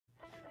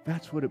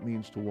That's what it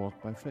means to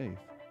walk by faith.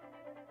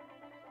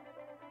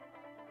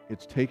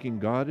 It's taking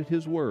God at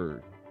His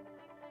word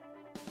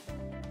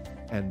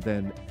and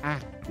then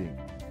acting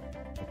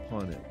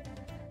upon it.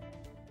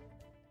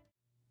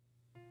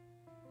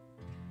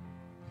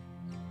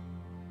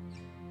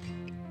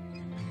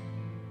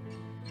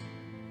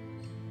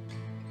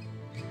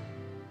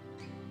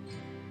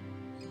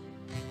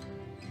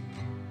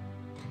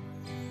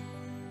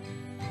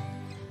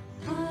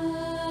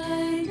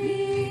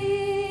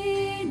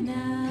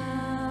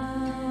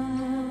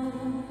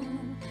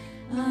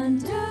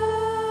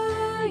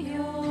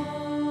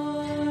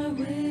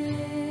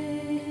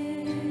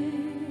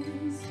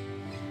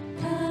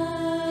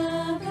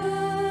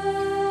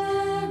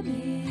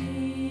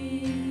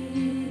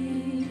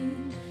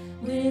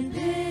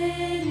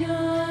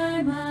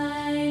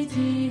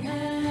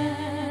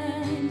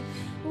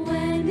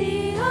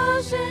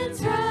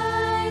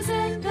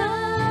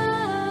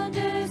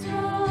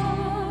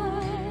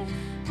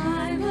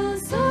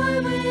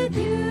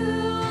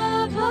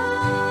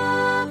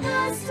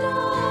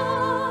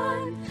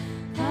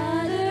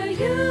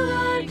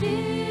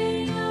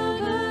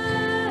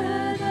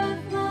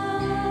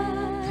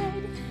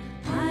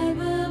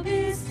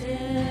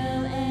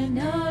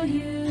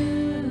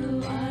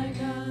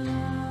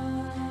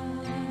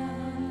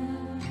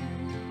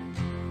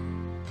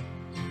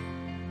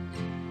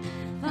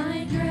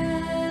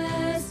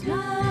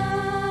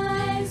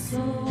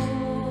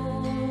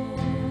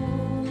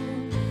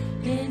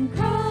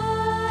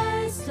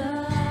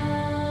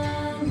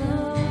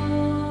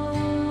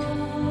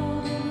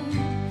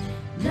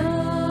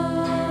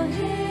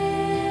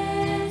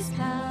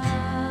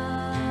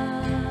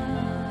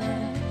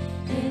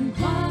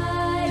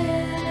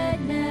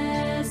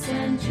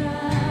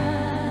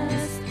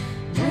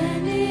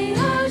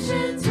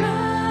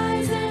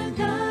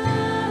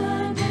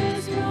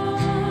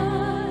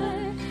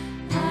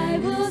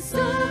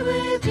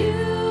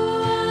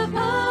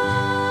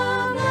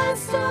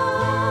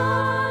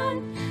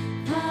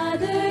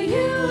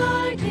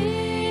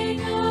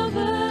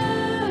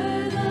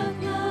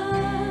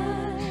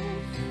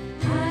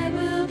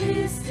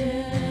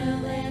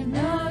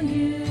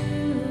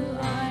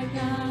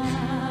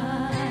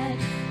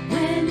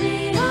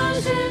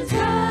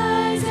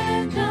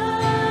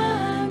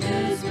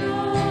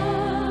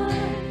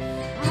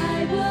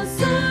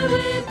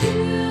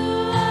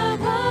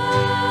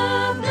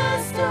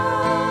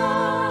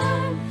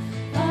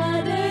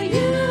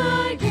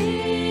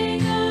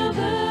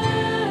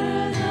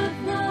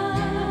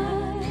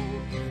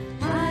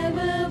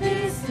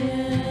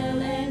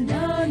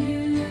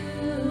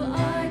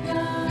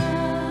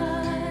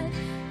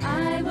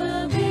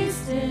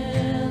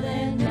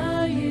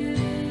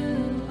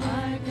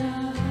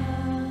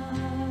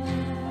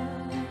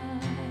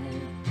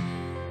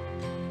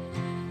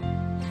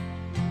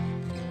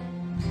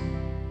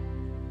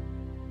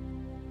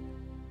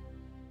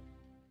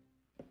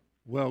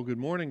 Well, good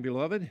morning,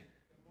 beloved.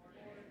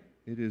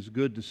 It is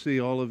good to see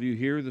all of you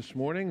here this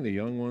morning. The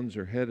young ones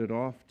are headed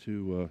off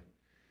to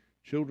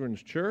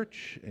Children's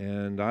Church,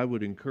 and I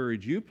would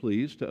encourage you,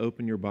 please, to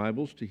open your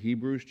Bibles to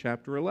Hebrews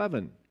chapter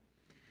 11.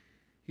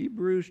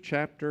 Hebrews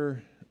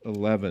chapter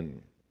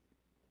 11.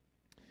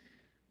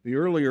 The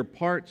earlier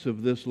parts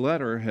of this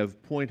letter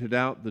have pointed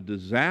out the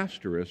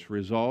disastrous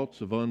results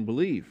of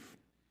unbelief.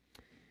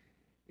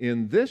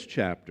 In this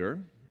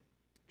chapter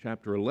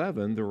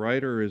 11, the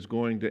writer is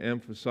going to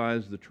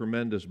emphasize the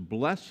tremendous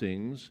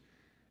blessings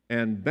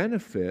and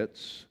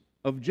benefits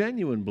of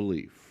genuine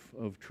belief,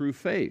 of true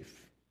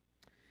faith.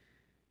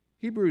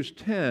 Hebrews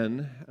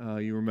 10,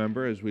 you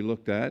remember, as we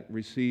looked at,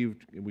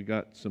 we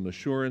got some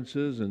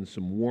assurances and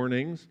some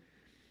warnings.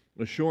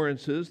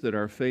 Assurances that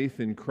our faith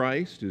in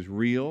Christ is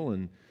real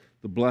and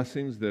the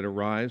blessings that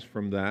arise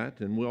from that,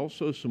 and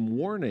also some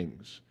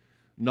warnings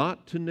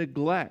not to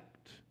neglect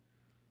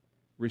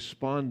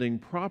responding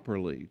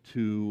properly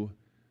to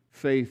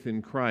faith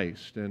in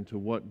Christ and to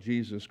what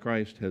Jesus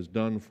Christ has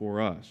done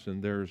for us.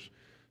 And there's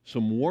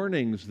some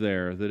warnings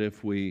there that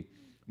if we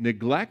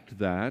neglect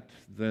that,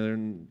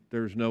 then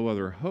there's no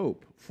other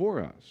hope for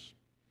us.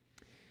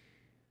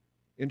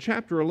 In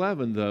chapter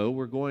 11, though,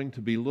 we're going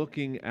to be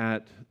looking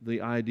at the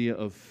idea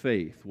of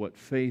faith, what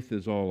faith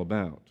is all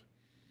about.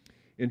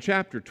 In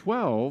chapter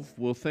 12,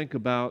 we'll think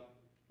about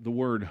the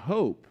word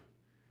hope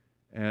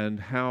and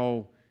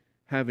how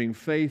having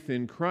faith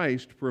in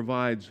Christ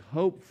provides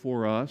hope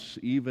for us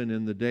even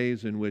in the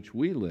days in which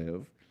we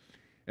live.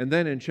 And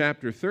then in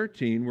chapter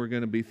 13, we're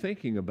going to be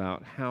thinking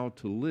about how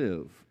to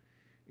live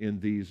in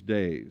these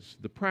days,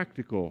 the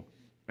practical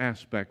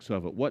aspects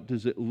of it. What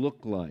does it look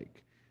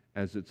like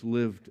as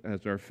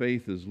our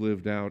faith is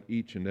lived out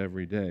each and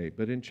every day?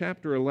 But in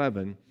chapter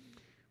 11,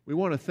 we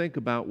want to think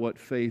about what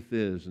faith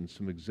is and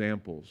some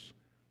examples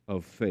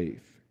of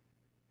faith.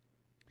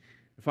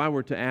 If I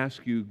were to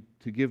ask you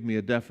to give me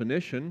a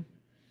definition,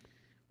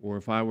 or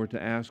if I were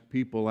to ask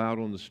people out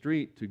on the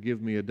street to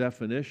give me a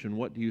definition,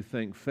 what do you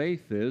think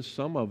faith is?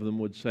 Some of them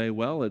would say,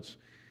 well, it's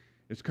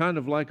kind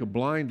of like a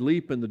blind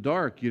leap in the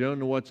dark. You don't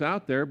know what's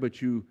out there,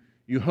 but you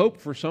hope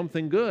for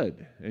something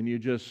good, and you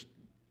just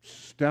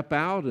step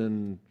out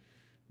and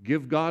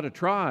give God a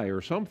try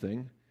or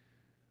something.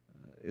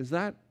 Is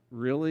that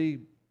really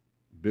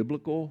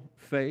biblical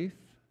faith?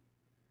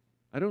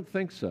 I don't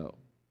think so.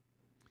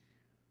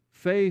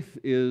 Faith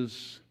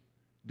is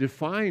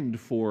defined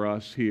for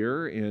us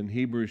here in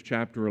Hebrews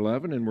chapter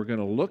 11, and we're going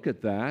to look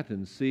at that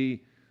and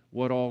see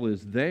what all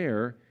is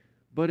there,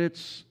 but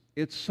it's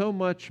so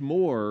much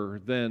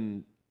more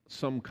than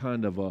some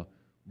kind of a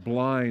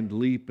blind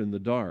leap in the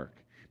dark.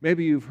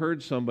 Maybe you've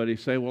heard somebody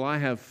say, well, I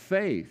have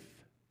faith.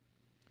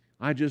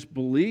 I just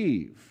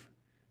believe,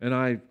 and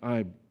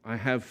I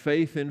have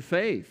faith in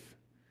faith.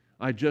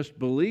 I just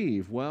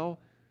believe. Well,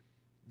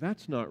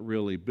 that's not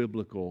really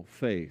biblical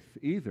faith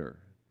either,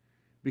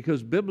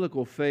 because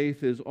biblical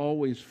faith is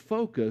always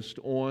focused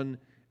on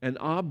an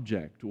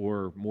object,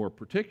 or more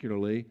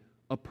particularly,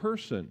 a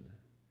person.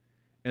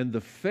 And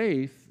the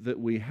faith that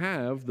we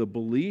have, the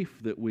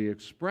belief that we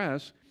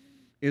express,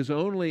 is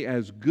only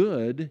as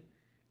good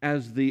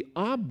as the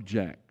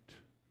object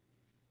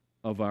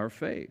of our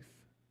faith.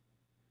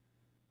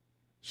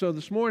 So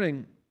this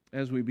morning,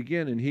 as we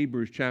begin in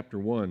Hebrews chapter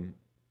 1,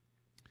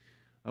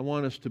 I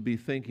want us to be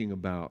thinking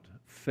about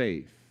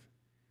faith.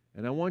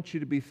 And I want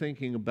you to be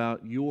thinking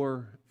about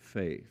your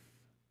faith.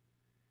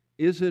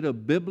 Is it a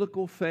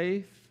biblical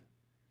faith?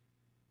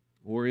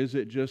 Or is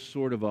it just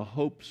sort of a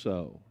hope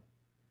so,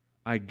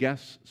 I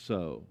guess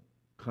so,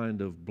 kind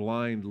of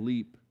blind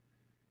leap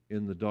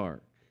in the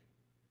dark?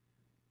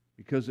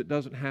 Because it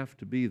doesn't have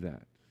to be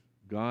that.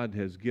 God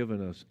has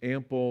given us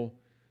ample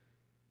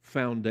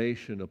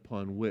foundation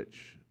upon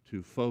which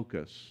to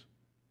focus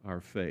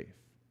our faith.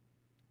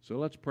 So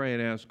let's pray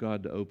and ask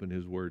God to open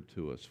His Word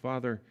to us.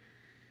 Father,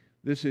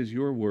 this is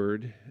your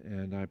Word,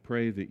 and I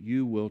pray that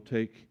you will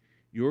take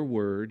your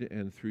Word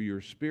and through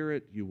your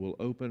Spirit you will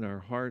open our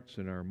hearts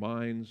and our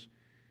minds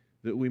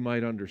that we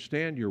might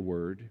understand your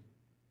Word,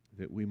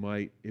 that we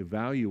might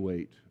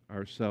evaluate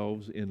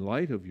ourselves in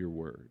light of your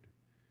Word.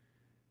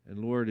 And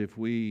Lord, if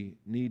we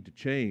need to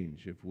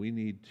change, if we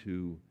need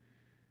to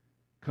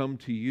come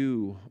to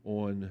you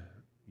on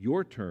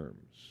your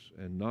terms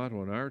and not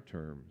on our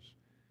terms,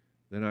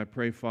 then I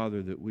pray,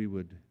 Father, that we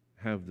would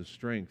have the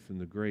strength and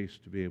the grace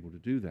to be able to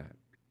do that.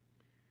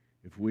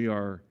 If we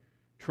are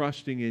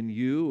trusting in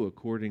you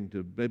according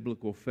to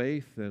biblical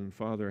faith, then,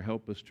 Father,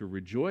 help us to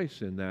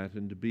rejoice in that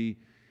and to be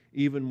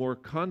even more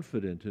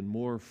confident and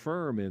more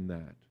firm in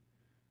that,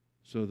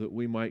 so that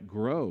we might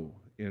grow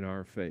in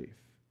our faith.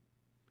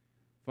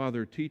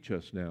 Father, teach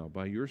us now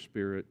by your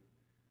Spirit,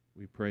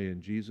 we pray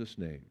in Jesus'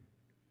 name.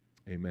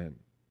 Amen.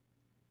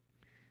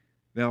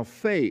 Now,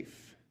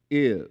 faith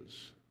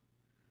is,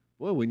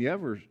 well,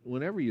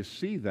 whenever you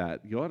see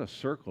that, you ought to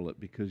circle it,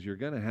 because you're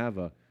going to have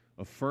a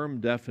firm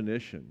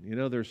definition. You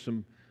know, there's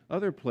some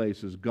other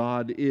places,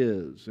 God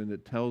is, and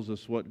it tells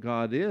us what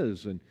God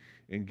is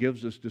and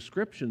gives us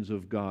descriptions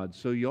of God.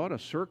 So you ought to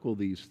circle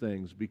these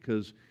things,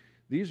 because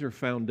these are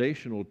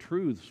foundational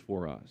truths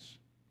for us.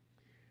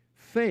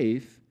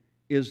 Faith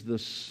is the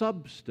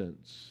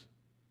substance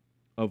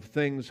of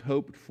things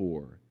hoped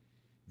for,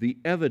 the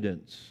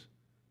evidence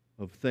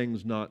of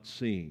things not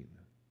seen.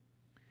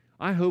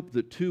 I hope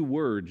that two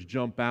words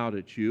jump out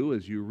at you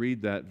as you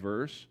read that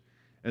verse,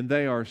 and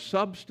they are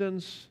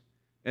substance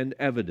and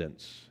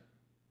evidence.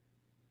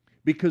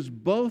 Because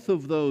both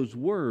of those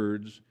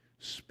words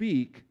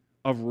speak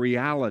of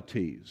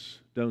realities,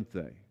 don't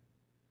they?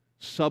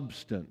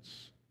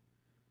 Substance,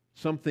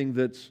 something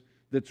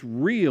that's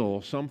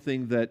real,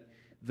 something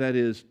that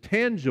is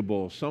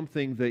tangible,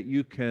 something that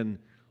you can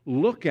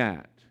look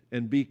at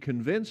and be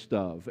convinced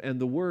of. And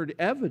the word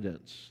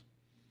evidence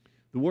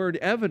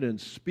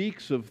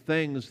speaks of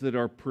things that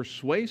are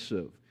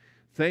persuasive,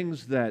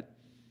 things that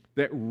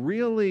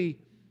really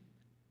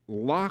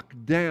lock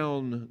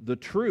down the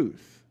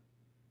truth.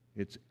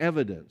 It's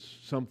evidence,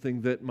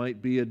 something that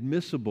might be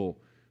admissible,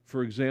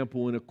 for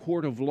example, in a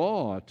court of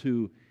law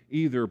to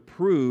either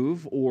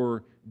prove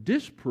or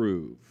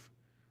disprove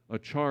a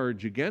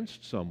charge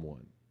against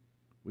someone.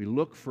 We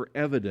look for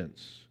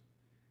evidence,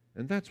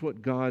 and that's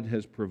what God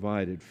has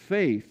provided.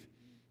 Faith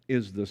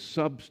is the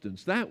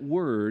substance. That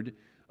word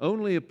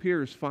only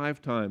appears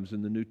 5 times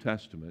in the New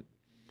Testament,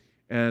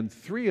 and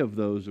 3 of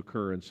those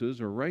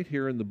occurrences are right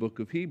here in the book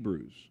of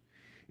Hebrews.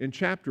 In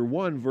chapter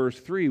 1, verse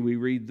 3, we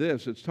read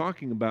this. It's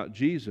talking about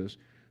Jesus,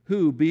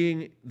 who,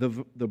 being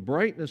the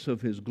brightness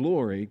of his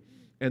glory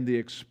and the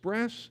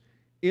express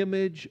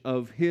image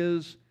of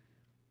his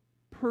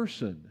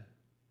person.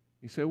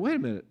 You say, wait a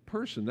minute,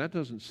 person, that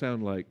doesn't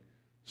sound like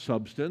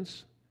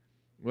substance.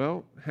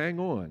 Well, hang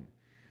on.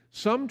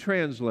 Some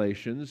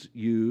translations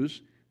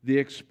use the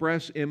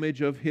express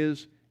image of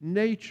his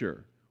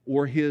nature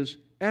or his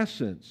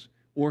essence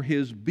or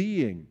his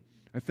being.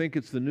 I think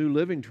it's the New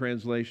Living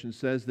Translation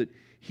says that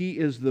he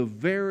is the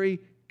very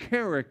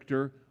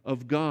character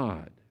of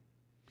God.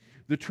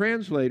 The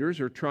translators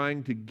are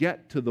trying to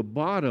get to the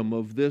bottom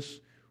of this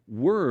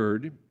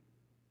word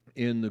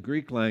in the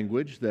Greek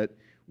language that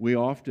we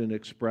often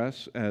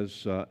express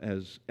as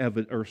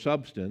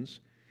substance.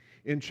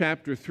 In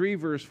chapter 3,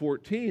 verse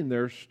 14,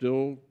 they're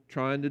still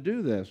trying to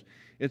do this.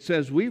 It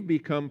says, we've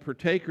become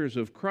partakers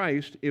of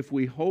Christ if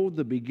we hold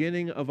the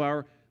beginning of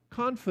our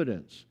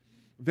confidence.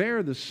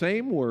 There, the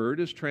same word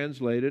is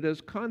translated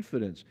as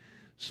confidence.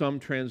 Some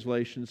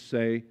translations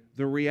say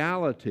the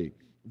reality,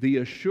 the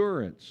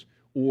assurance,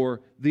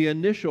 or the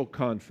initial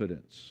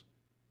confidence.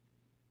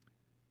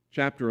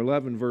 Chapter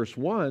 11, verse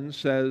 1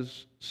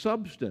 says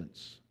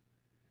substance.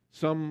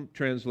 Some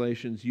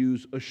translations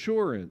use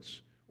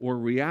assurance or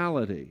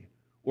reality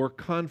or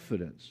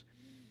confidence.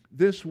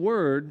 This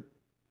word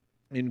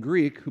in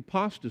Greek,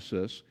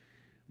 hypostasis,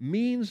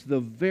 means the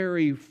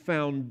very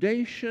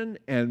foundation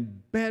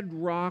and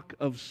bedrock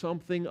of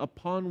something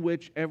upon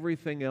which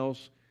everything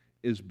else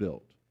is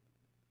built.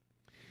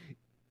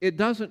 It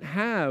doesn't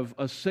have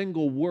a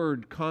single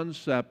word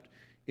concept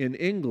in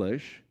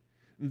English.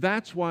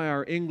 That's why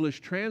our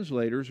English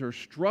translators are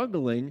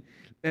struggling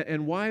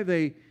and why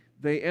they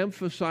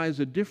emphasize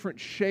a different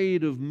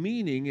shade of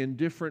meaning in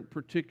different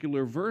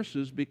particular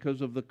verses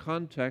because of the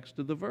context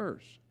of the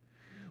verse.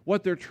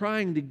 What they're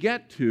trying to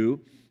get to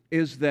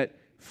is that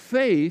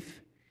faith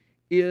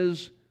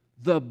is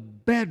the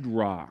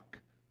bedrock,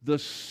 the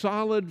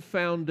solid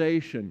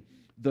foundation,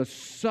 the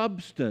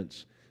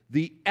substance,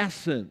 the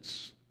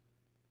essence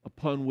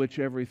upon which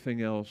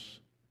everything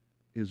else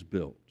is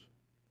built.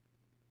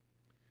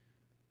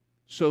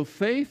 So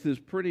faith is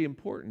pretty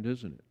important,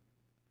 isn't it?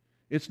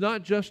 It's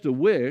not just a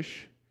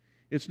wish,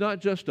 it's not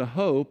just a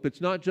hope,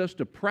 it's not just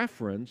a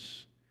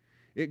preference.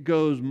 It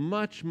goes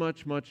much,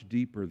 much, much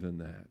deeper than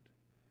that.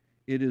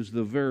 It is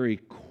the very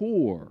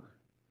core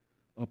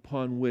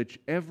upon which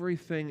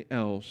everything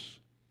else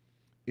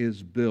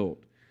is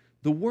built.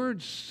 The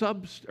word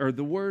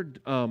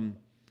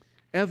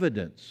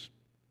evidence.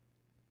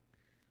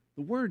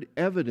 The word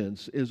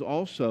evidence is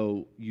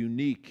also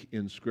unique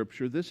in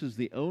Scripture. This is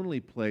the only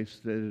place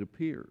that it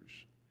appears.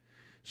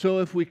 So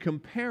if we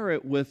compare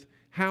it with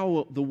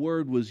how the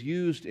word was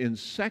used in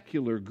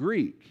secular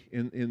Greek,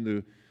 in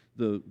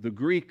the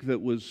Greek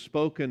that was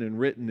spoken and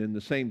written in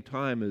the same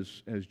time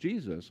as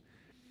Jesus,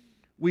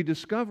 we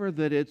discover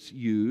that it's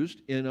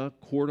used in a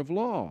court of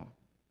law.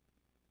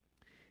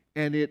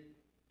 And it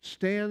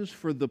stands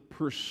for the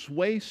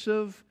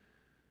persuasive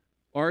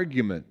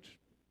argument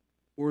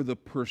or the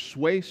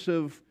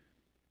persuasive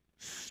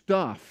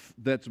stuff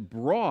that's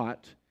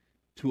brought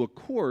to a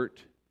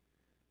court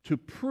to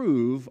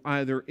prove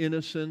either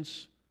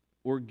innocence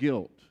or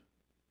guilt.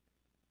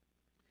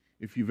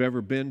 If you've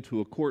ever been to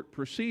a court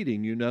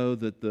proceeding, you know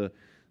that the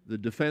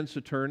defense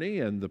attorney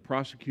and the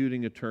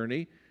prosecuting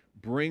attorney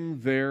bring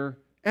their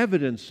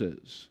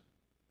evidences.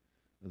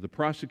 The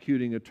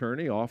prosecuting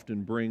attorney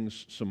often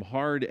brings some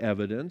hard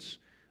evidence.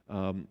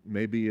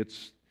 Maybe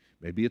it's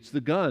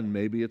the gun,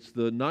 maybe it's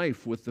the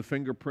knife with the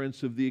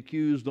fingerprints of the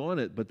accused on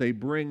it, but they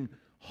bring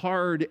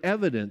hard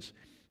evidence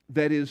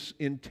that is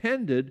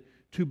intended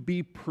to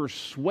be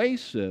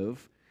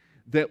persuasive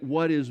that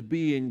what is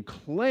being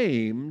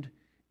claimed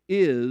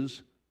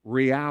is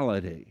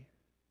reality.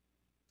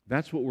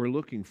 That's what we're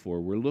looking for.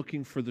 We're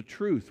looking for the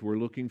truth. We're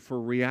looking for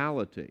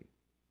reality.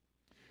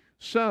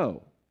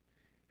 So,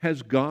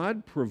 has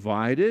God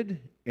provided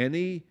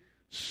any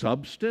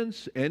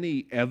substance,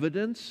 any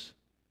evidence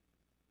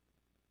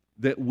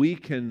that we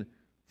can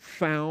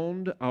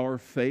found our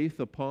faith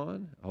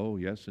upon? Oh,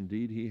 yes,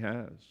 indeed, He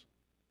has.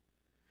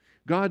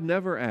 God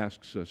never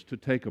asks us to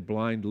take a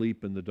blind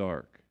leap in the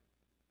dark.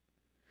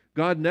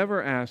 God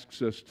never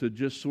asks us to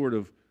just sort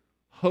of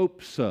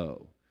hope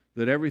so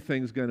that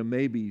everything's going to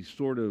maybe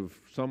sort of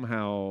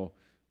somehow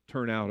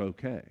turn out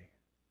okay.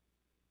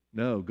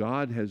 No,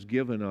 God has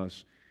given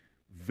us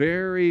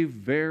very,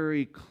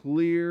 very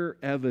clear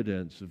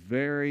evidence,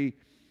 very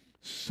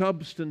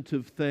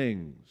substantive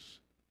things.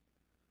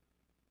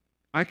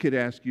 I could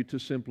ask you to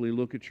simply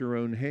look at your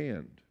own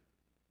hand.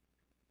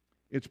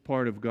 It's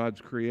part of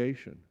God's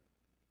creation.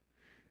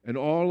 And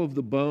all of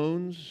the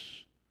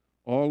bones,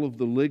 all of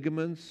the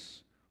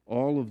ligaments,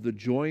 all of the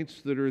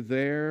joints that are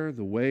there,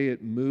 the way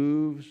it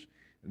moves,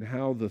 and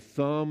how the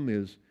thumb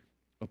is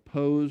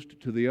opposed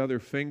to the other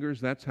fingers,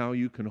 that's how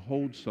you can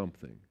hold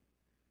something.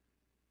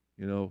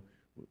 You know,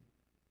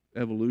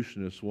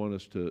 evolutionists want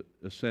us to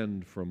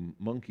ascend from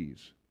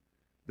monkeys.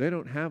 They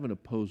don't have an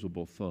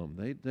opposable thumb.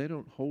 They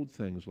don't hold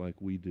things like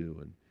we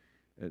do.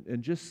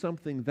 And just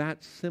something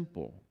that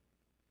simple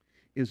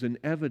is an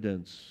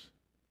evidence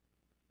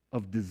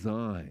of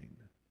design,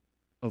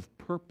 of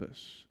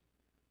purpose,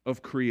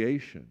 of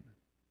creation.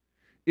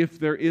 If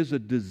there is a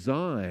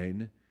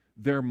design,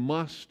 there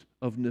must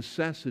of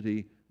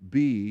necessity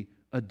be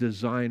a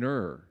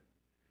designer.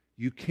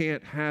 You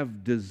can't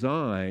have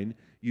design,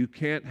 you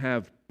can't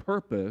have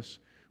purpose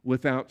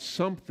without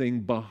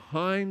something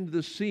behind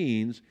the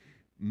scenes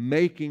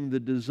making the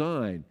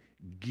design,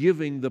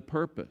 giving the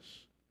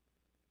purpose.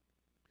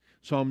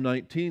 Psalm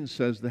 19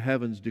 says the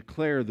heavens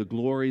declare the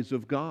glories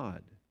of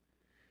God.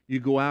 You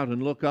go out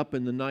and look up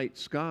in the night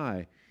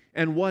sky,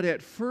 and what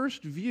at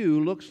first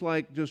view looks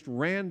like just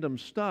random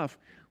stuff,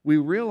 we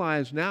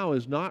realize now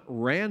is not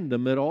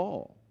random at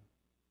all.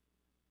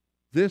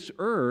 This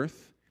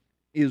earth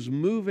is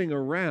moving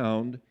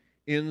around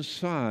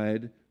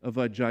inside of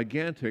a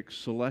gigantic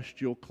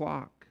celestial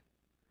clock.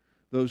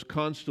 Those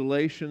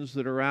constellations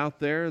that are out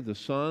there, the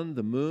sun,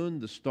 the moon,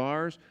 the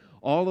stars,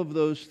 all of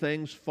those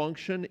things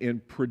function in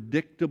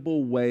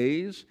predictable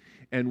ways,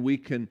 and we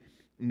can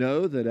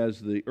know that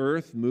as the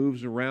earth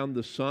moves around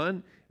the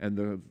sun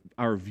and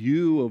our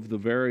view of the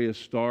various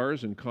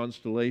stars and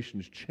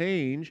constellations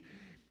change,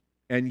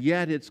 and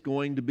yet it's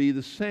going to be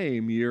the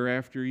same year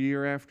after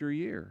year after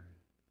year.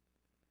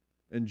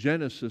 And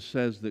Genesis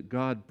says that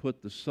God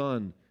put the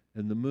sun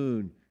and the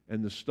moon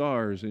and the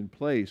stars in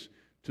place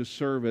to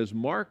serve as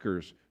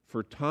markers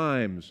for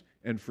times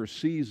and for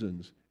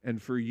seasons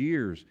and for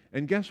years.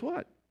 And guess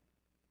what?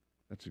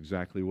 That's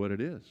exactly what it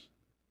is.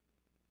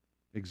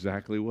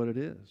 Exactly what it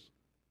is.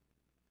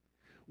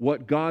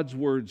 What God's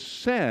Word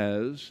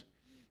says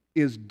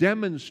is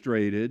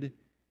demonstrated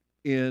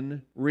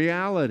in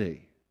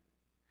reality.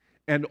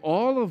 And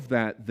all of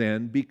that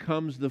then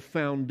becomes the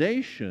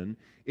foundation.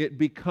 It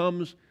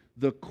becomes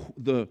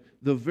the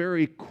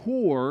very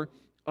core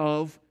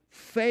of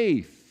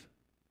faith.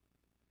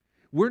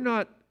 We're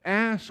not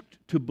asked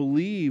to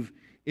believe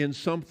in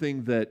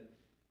something that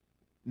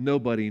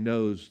nobody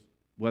knows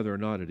whether or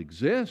not it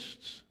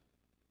exists.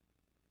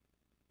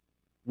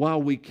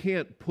 While we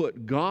can't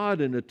put God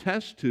in a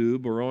test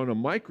tube or on a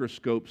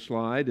microscope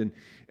slide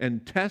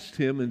and test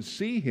Him and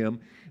see Him,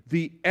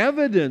 the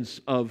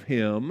evidence of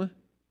Him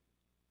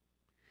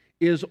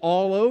is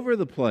all over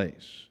the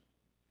place.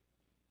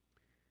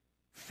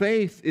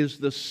 Faith is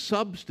the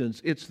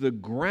substance, it's the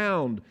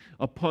ground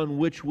upon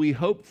which we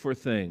hope for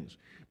things,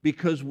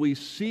 because we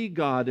see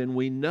God and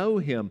we know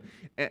Him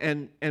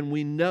and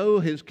we know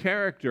His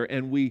character,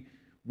 and we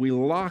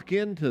lock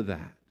into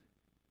that.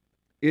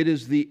 It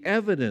is the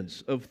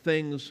evidence of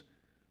things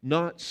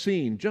not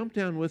seen. Jump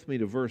down with me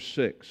to verse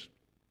 6.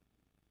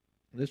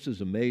 This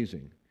is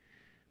amazing.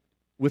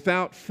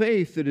 Without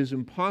faith it is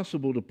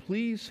impossible to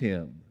please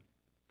Him.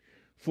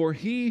 For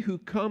he who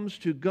comes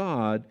to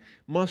God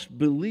must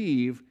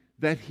believe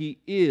that He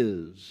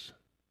is.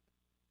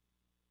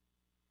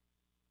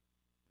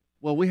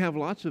 Well, we have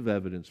lots of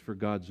evidence for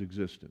God's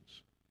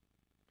existence.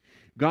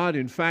 God,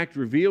 in fact,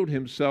 revealed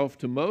Himself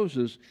to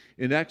Moses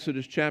in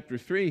Exodus chapter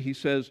 3. He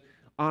says,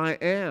 I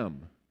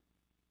am.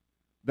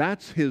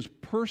 That's His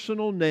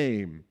personal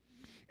name.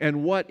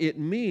 And what it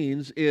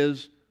means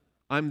is,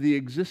 I'm the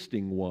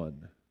existing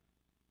one,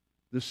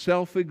 the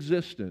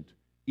self-existent,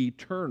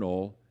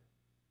 eternal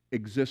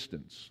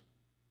existence.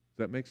 Does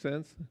that make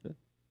sense?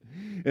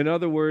 In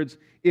other words,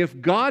 if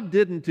God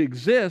didn't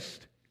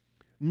exist,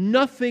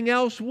 nothing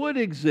else would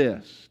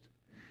exist,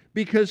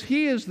 because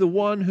He is the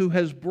one who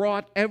has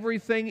brought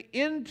everything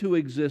into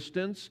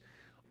existence,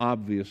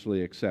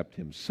 obviously except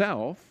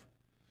Himself.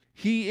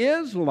 He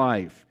is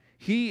life.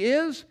 He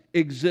is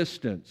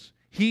existence.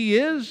 He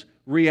is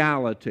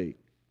reality.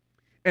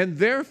 And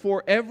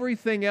therefore,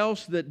 everything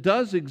else that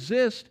does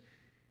exist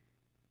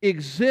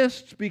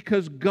exists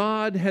because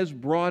God has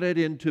brought it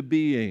into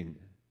being.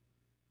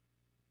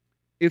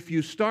 If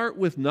you start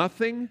with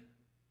nothing,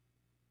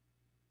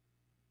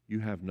 you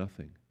have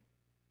nothing.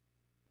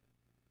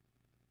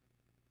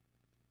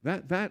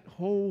 That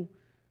whole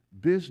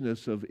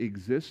business of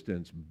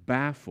existence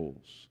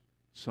baffles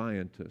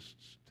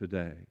scientists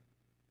today.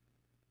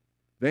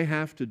 They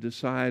have to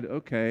decide,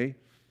 okay,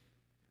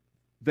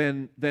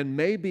 then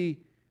maybe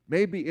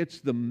it's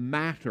the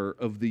matter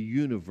of the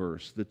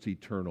universe that's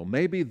eternal.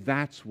 Maybe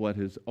that's what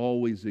has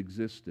always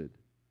existed.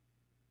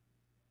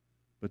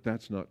 But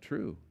that's not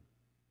true,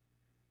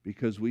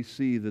 because we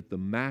see that the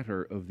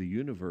matter of the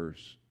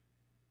universe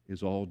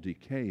is all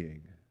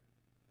decaying.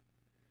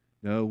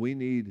 No, we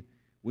need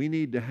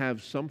to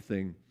have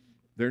something.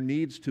 There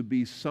needs to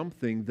be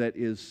something that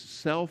is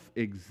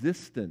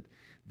self-existent,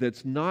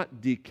 that's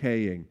not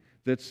decaying,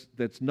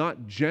 that's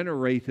not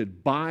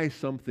generated by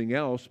something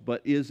else,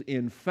 but is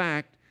in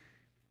fact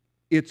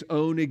its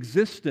own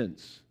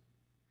existence,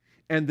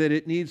 and that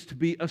it needs to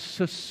be a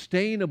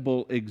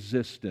sustainable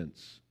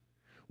existence,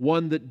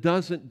 one that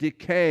doesn't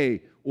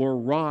decay or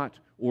rot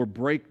or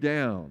break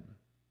down.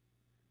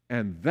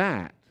 And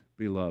that,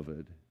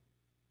 beloved,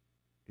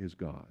 is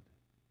God.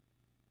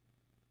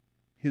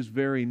 His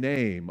very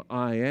name,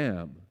 I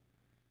am,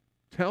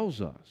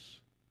 tells us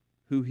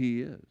who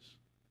He is.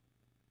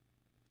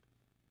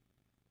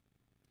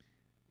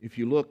 If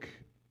you look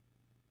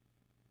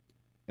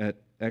at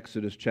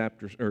Hebrews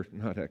chapter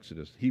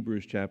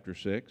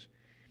 6,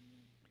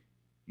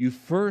 you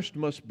first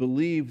must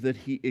believe that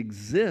He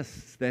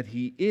exists, that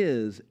He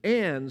is,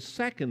 and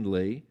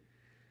secondly,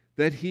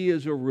 that He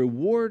is a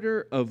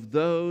rewarder of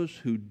those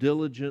who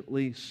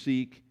diligently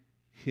seek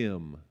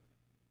Him.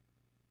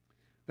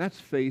 That's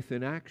faith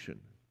in action.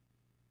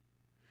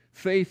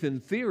 Faith in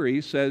theory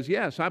says,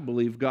 yes, I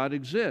believe God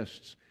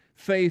exists.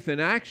 Faith in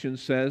action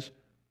says,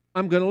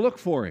 I'm going to look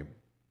for Him.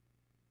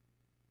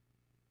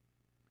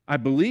 I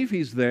believe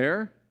He's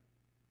there.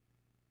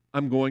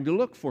 I'm going to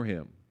look for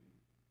Him.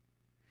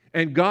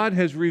 And God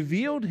has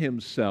revealed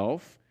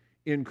Himself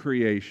in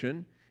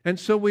creation, and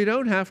so we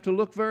don't have to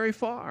look very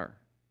far.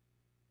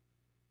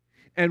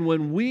 And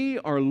when we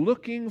are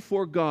looking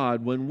for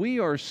God, when we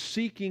are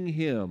seeking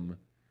Him,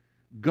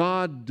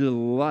 God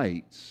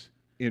delights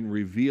in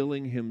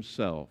revealing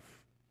Himself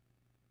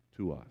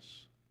to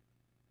us.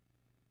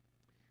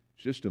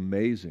 It's just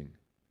amazing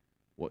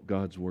what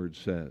God's Word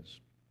says.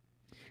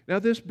 Now,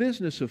 this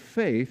business of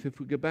faith, if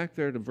we go back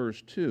there to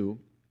verse 2,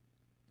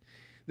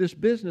 this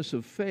business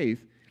of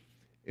faith,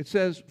 it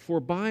says, for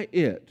by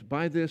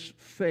this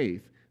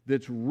faith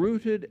that's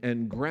rooted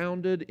and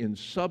grounded in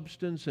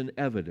substance and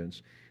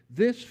evidence,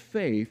 this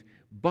faith,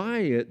 by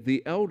it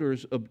the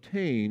elders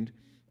obtained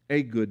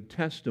a good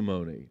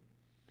testimony.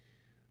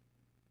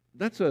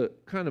 That's a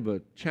kind of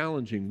a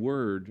challenging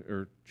word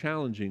or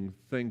challenging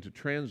thing to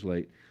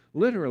translate.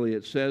 Literally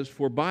it says,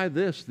 for by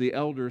this the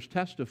elders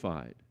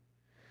testified.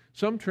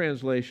 Some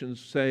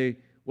translations say,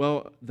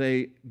 well,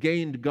 they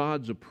gained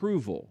God's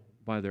approval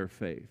by their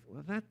faith.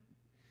 Well,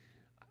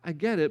 I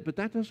get it, but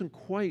that doesn't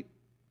quite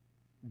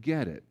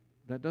get it.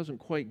 That doesn't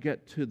quite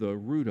get to the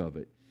root of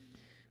it.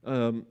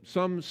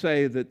 Some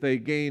say that they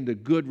gained a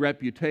good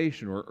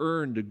reputation or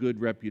earned a good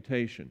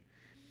reputation.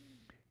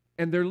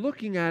 And they're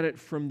looking at it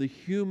from the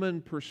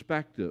human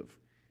perspective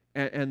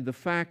and the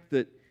fact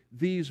that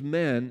these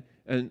men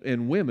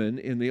and women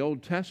in the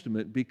Old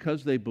Testament,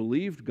 because they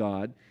believed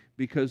God,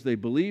 because they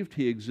believed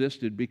He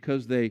existed,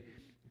 because they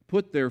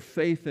put their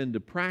faith into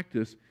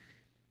practice,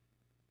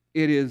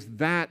 it is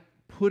that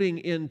putting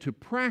into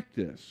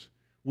practice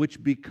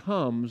which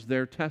becomes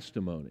their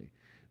testimony.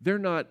 They're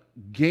not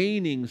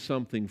gaining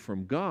something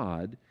from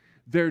God,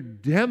 they're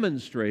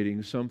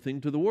demonstrating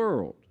something to the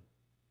world.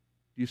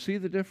 Do you see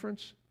the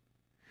difference?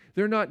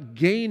 They're not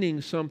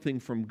gaining something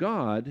from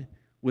God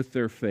with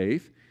their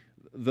faith,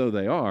 though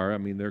they are. I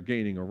mean, they're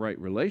gaining a right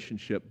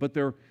relationship, but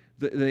the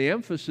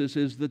emphasis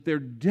is that they're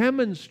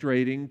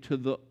demonstrating to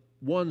the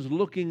ones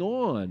looking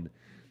on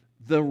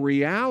the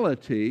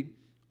reality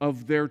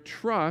of their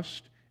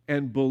trust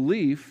and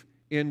belief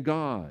in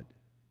God.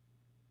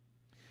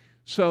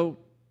 So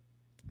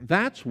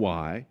that's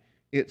why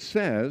it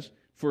says,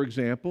 for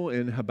example,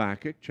 in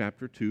Habakkuk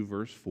chapter 2,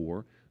 verse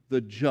 4,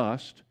 the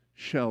just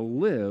shall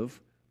live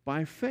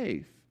by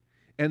faith.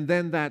 And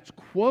then that's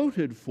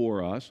quoted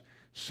for us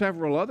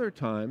several other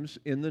times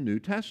in the New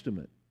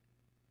Testament.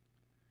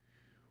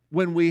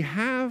 When we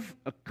have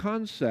a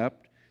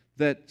concept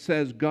that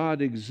says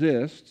God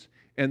exists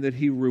and that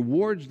He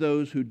rewards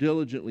those who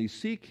diligently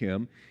seek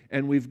Him,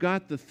 and we've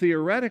got the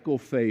theoretical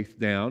faith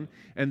down,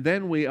 and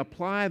then we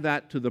apply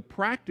that to the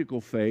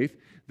practical faith,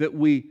 that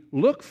we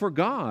look for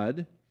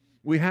God,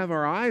 we have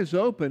our eyes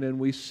open, and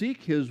we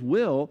seek His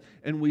will,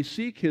 and we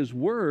seek His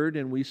word,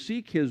 and we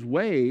seek His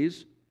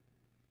ways,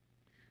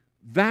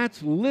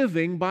 that's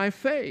living by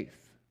faith.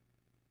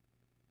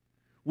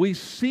 We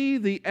see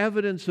the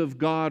evidence of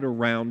God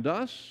around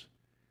us,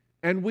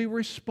 and we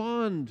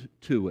respond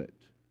to it.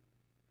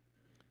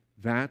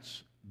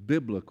 That's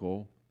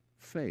biblical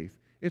faith.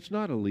 It's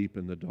not a leap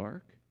in the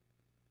dark.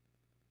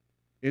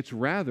 It's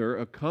rather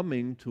a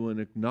coming to an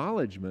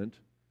acknowledgement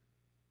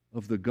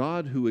of the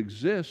God who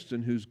exists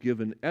and who's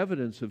given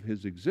evidence of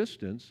His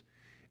existence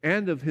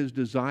and of His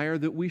desire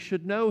that we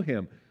should know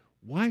Him.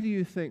 Why do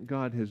you think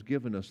God has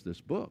given us this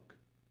book?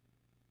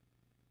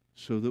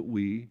 So that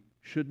we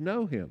should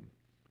know Him,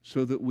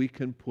 so that we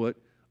can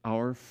put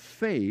our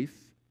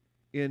faith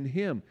in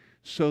Him,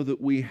 so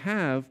that we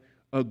have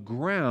a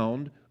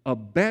ground, a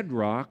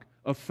bedrock,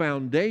 a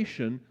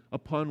foundation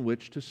upon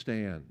which to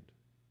stand.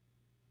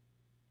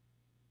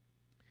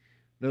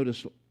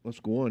 Notice, let's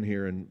go on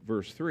here in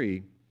verse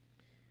 3.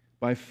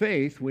 By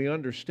faith we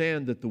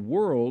understand that the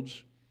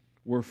worlds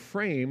were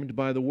framed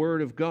by the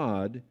Word of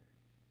God,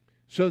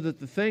 so that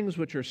the things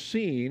which are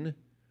seen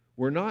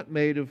were not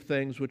made of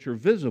things which are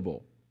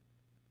visible.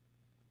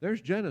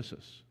 There's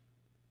Genesis.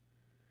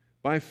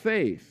 By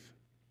faith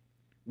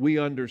we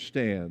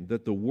understand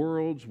that the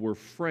worlds were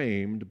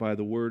framed by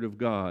the Word of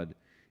God.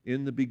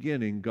 In the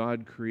beginning,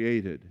 God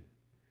created,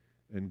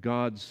 and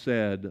God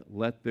said,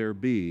 "Let there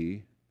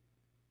be,"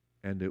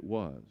 and it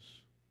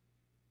was.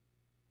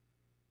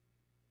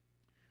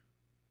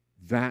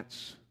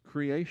 That's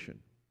creation.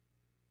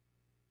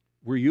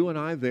 Were you and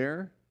I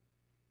there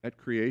at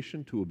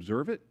creation to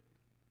observe it?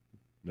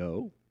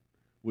 No,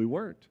 we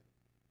weren't.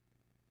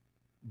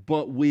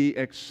 But we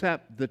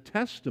accept the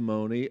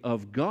testimony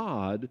of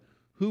God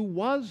who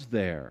was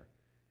there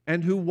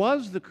and who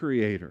was the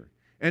Creator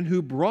and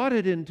who brought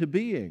it into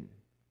being.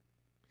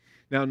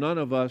 Now, none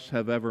of us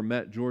have ever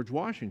met George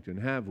Washington,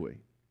 have we?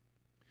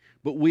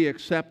 But we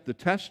accept the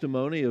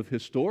testimony of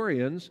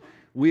historians.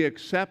 We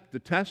accept the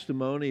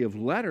testimony of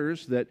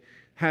letters that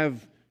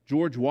have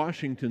George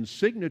Washington's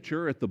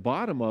signature at the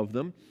bottom of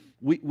them.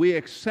 We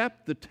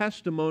accept the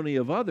testimony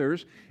of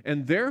others,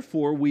 and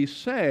therefore we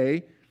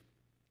say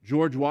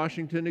George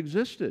Washington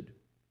existed.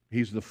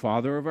 He's the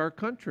father of our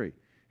country,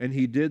 and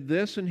he did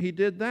this and he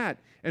did that,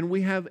 and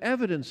we have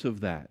evidence of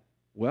that.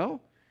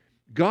 Well,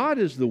 God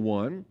is the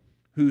one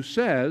who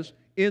says,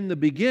 in the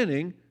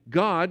beginning,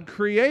 God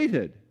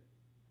created.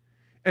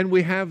 And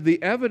we have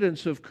the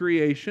evidence of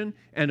creation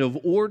and of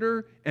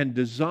order and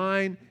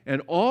design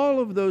and all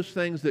of those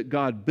things that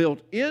God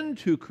built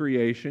into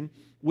creation,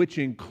 which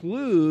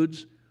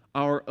includes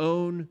our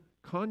own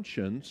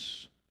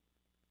conscience,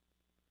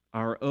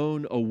 our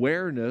own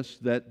awareness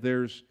that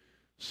there's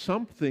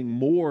something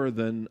more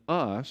than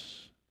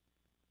us,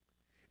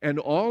 and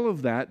all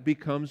of that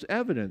becomes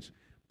evidence.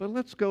 But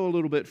let's go a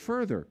little bit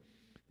further.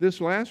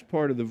 This last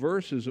part of the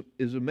verse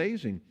is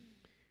amazing.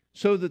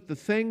 So that the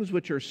things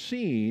which are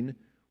seen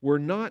were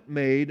not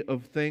made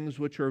of things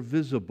which are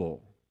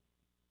visible.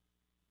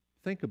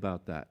 Think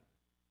about that.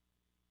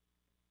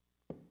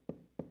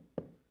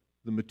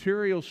 The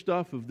material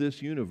stuff of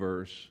this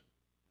universe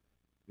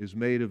is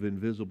made of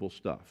invisible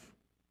stuff.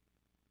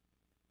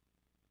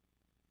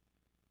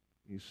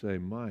 You say,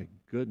 my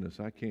goodness,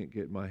 I can't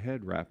get my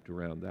head wrapped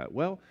around that.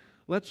 Well,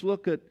 let's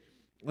look at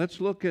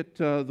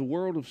the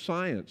world of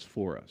science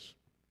for us.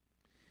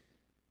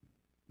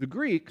 The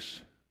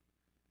Greeks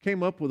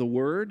came up with a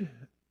word.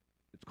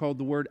 It's called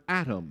the word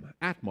atom,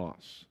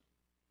 atmos.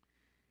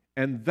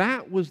 And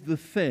that was the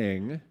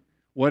thing,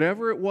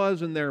 whatever it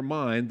was in their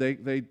mind,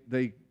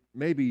 they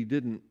maybe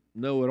didn't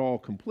know it all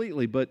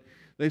completely, but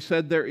they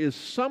said there is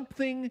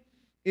something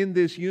in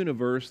this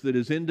universe that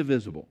is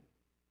indivisible.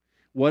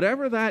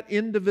 Whatever that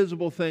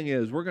indivisible thing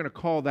is, we're going to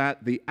call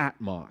that the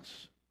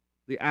atmos,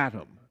 the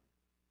atom.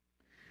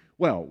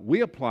 Well,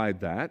 we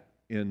applied that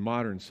in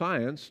modern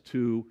science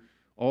to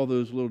all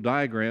those little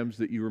diagrams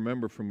that you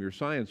remember from your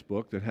science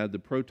book that had the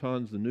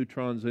protons, the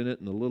neutrons in it,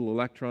 and the little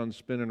electrons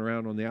spinning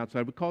around on the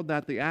outside. We called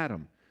that the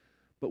atom.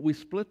 But we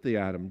split the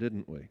atom,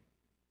 didn't we?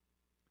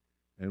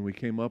 And we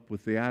came up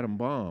with the atom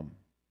bomb.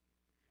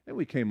 And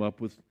we came up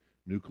with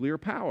nuclear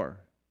power.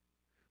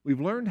 We've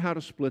learned how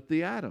to split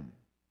the atom.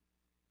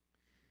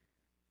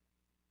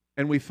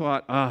 And we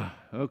thought,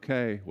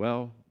 okay,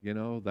 well,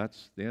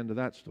 that's the end of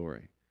that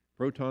story.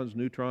 Protons,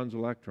 neutrons,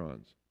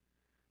 electrons.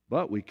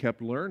 But we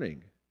kept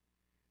learning.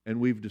 And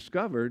we've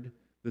discovered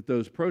that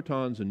those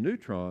protons and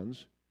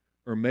neutrons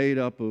are made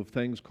up of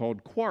things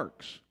called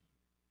quarks.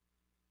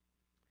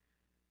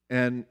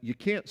 And you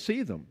can't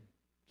see them.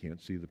 Can't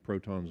see the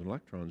protons and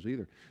electrons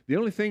either. The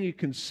only thing you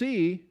can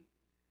see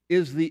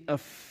is the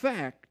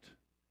effect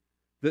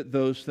that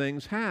those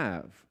things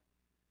have.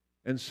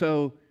 And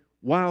so,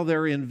 while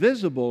they're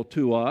invisible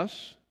to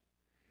us,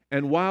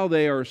 and while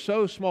they are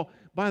so small,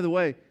 by the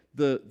way,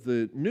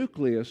 the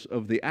nucleus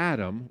of the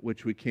atom,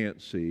 which we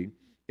can't see,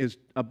 is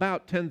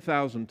about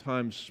 10,000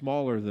 times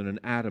smaller than an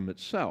atom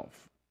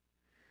itself.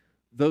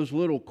 Those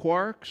little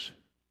quarks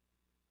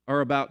are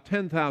about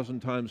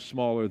 10,000 times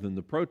smaller than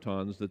the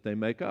protons that they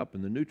make up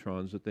and the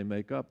neutrons that they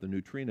make up, the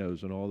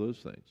neutrinos and all those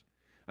things.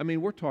 I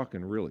mean, we're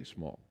talking really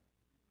small.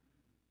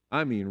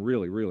 I mean,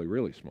 really, really,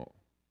 really small.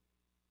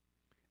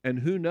 And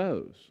who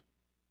knows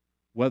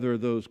whether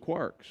those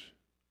quarks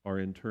are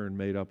in turn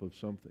made up of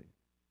something.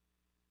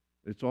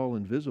 It's all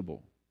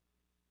invisible.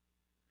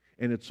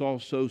 And it's all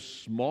so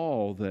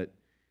small that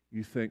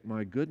you think,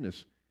 my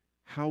goodness,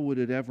 how would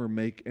it ever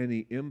make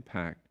any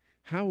impact?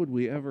 How would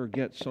we ever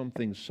get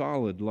something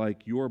solid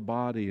like your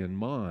body and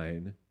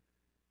mine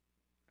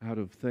out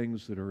of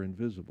things that are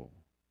invisible?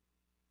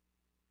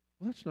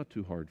 Well, that's not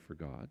too hard for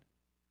God.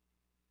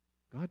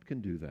 God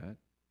can do that.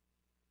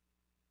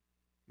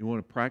 You want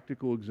a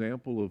practical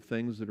example of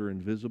things that are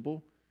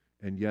invisible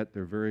and yet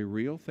they're very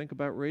real? Think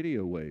about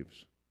radio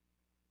waves.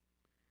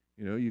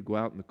 You go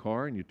out in the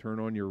car and you turn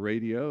on your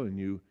radio and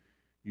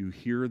you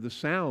hear the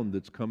sound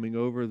that's coming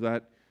over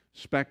that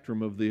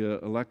spectrum of the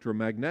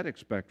electromagnetic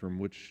spectrum,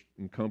 which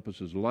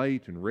encompasses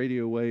light and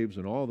radio waves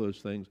and all those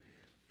things,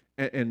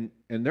 and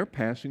they're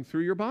passing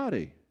through your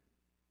body.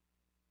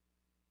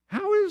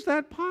 How is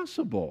that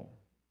possible?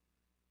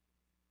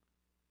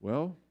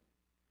 Well,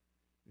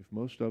 if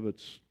most of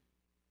it's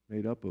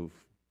made up of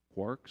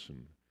quarks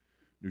and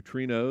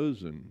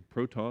neutrinos and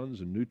protons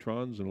and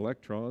neutrons and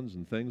electrons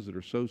and things that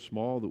are so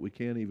small that we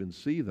can't even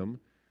see them,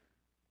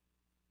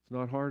 it's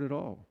not hard at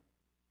all.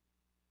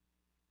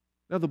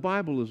 Now, the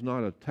Bible is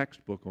not a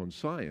textbook on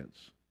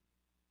science,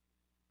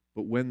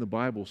 but when the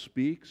Bible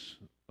speaks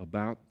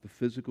about the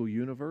physical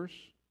universe,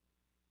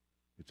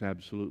 it's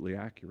absolutely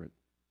accurate.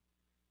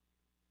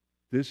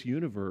 This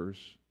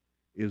universe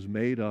is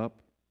made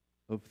up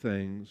of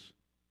things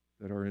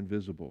that are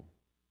invisible.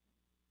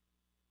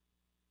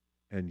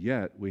 And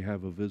yet, we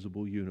have a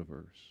visible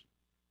universe.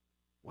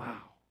 Wow.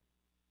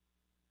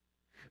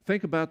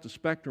 Think about the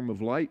spectrum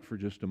of light for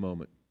just a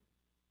moment.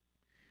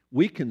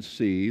 We can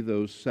see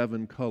those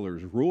 7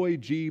 colors. Roy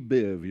G.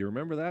 Biv, you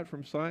remember that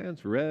from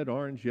science? Red,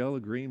 orange, yellow,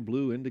 green,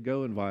 blue,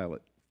 indigo, and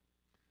violet.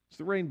 It's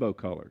the rainbow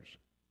colors.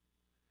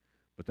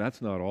 But that's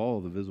not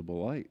all the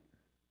visible light.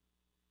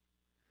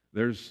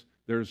 There's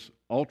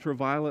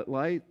ultraviolet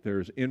light,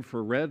 there's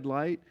infrared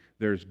light,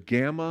 there's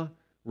gamma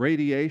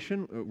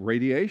radiation.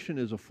 Radiation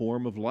is a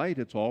form of light.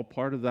 It's all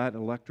part of that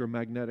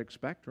electromagnetic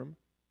spectrum.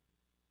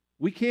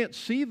 We can't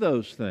see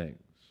those things.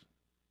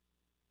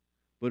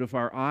 But if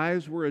our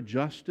eyes were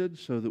adjusted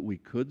so that we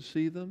could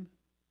see them,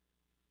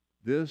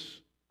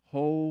 this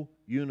whole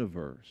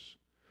universe,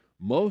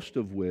 most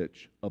of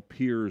which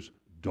appears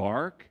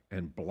dark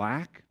and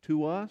black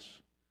to us,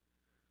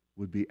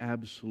 would be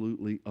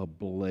absolutely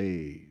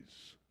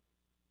ablaze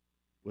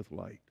with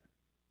light.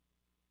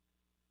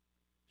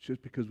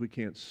 Just because we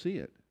can't see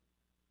it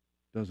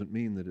doesn't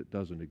mean that it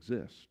doesn't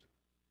exist.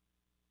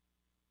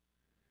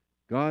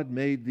 God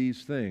made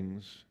these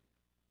things,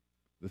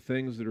 the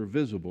things that are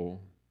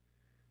visible,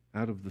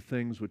 out of the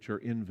things which are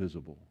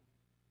invisible.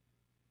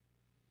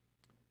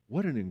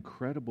 What an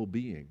incredible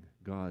being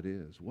God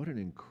is. What an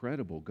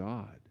incredible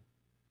God.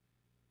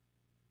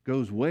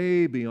 Goes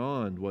way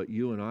beyond what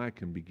you and I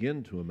can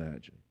begin to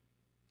imagine.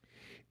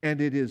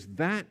 And it is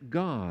that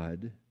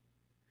God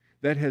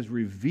that has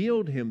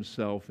revealed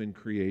Himself in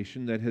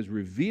creation, that has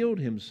revealed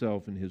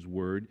Himself in His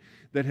Word,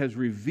 that has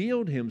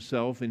revealed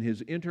Himself in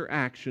His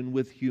interaction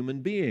with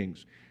human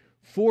beings.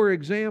 For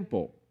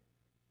example,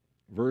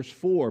 verse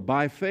 4,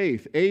 by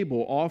faith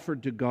Abel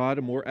offered to God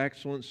a more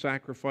excellent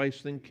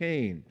sacrifice than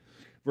Cain.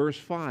 Verse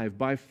 5,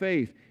 by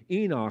faith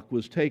Enoch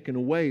was taken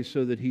away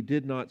so that he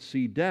did not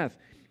see death,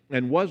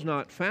 and was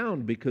not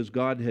found because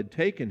God had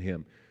taken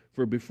him.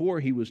 For before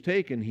he was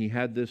taken, he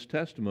had this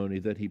testimony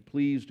that he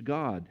pleased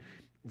God.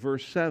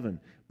 Verse 7,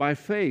 by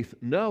faith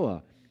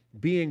Noah,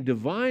 being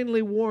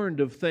divinely warned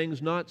of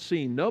things not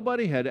seen.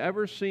 Nobody had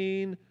ever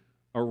seen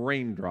a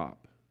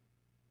raindrop.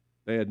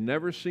 They had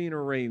never seen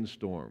a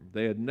rainstorm.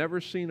 They had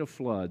never seen a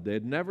flood. They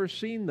had never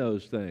seen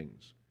those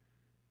things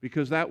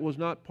because that was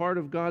not part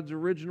of God's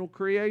original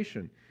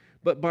creation.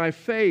 But by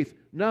faith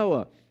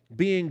Noah,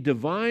 being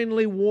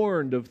divinely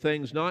warned of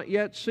things not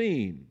yet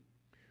seen,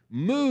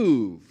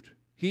 moved,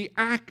 he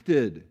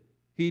acted,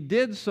 he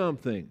did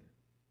something,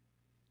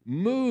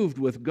 moved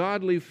with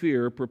godly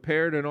fear,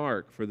 prepared an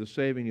ark for the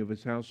saving of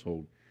his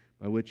household,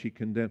 by which he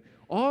condemned.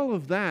 All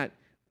of that,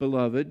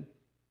 beloved,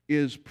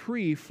 is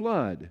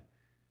pre-flood.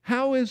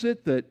 How is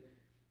it that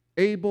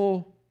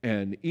Abel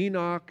and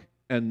Enoch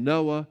and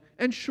Noah,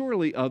 and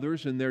surely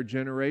others in their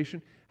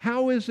generation,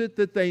 how is it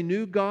that they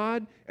knew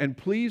God and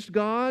pleased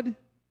God?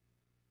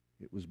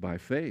 It was by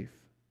faith.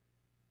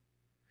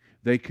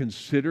 They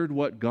considered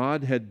what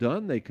God had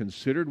done. They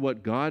considered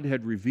what God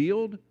had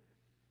revealed.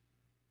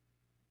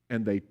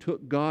 And they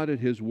took God at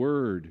His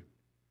word.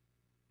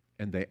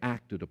 And they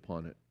acted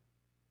upon it.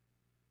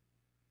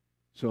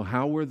 So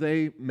how were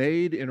they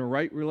made in a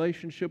right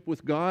relationship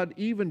with God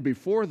even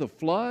before the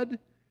flood?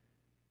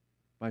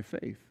 By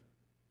faith.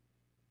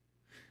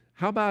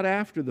 How about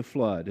after the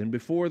flood and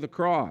before the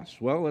cross?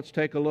 Well, let's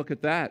take a look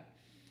at that.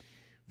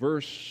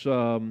 Verse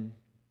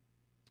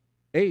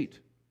 8.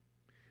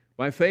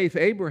 By faith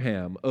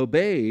Abraham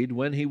obeyed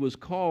when he was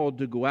called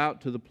to go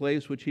out to the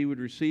place which he would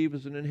receive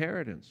as an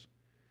inheritance.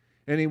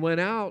 And he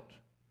went out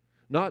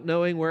not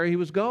knowing where he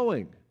was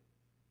going.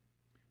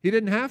 He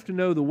didn't have to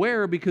know the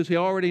where because he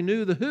already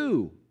knew the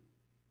who.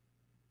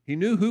 He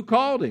knew who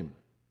called him.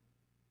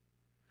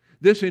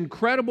 This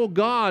incredible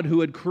God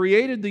who had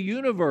created the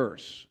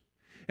universe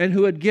and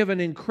who had given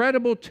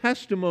incredible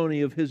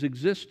testimony of His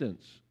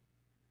existence.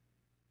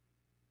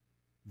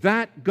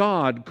 That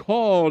God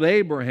called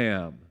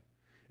Abraham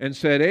and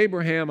said,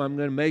 Abraham, I'm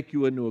going to make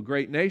you into a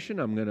great nation.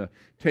 I'm going to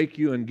take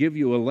you and give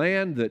you a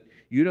land that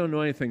you don't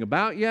know anything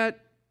about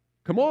yet.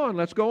 Come on,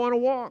 let's go on a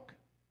walk.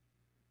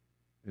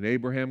 And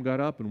Abraham got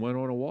up and went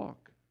on a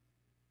walk.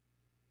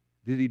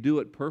 Did he do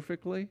it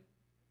perfectly?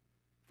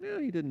 No,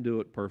 he didn't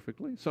do it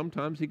perfectly.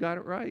 Sometimes he got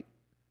it right.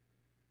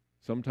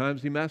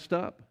 Sometimes he messed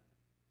up.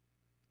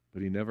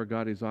 But he never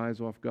got his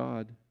eyes off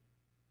God.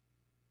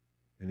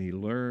 And he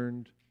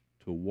learned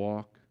to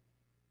walk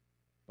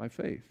by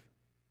faith.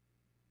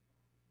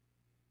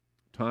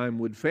 Time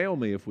would fail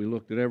me if we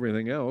looked at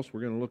everything else.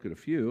 We're going to look at a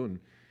few, and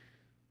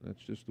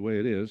that's just the way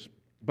it is.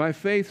 By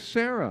faith,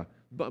 Sarah.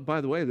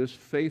 By the way, this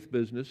faith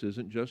business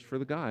isn't just for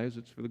the guys,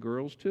 it's for the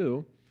girls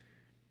too.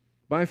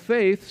 By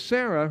faith,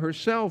 Sarah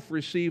herself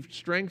received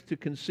strength to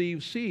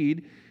conceive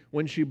seed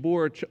when she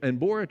bore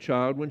a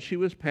child when she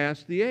was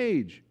past the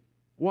age.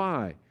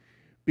 Why?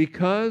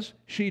 Because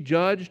she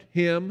judged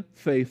him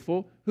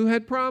faithful who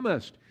had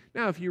promised.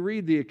 Now, if you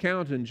read the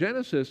account in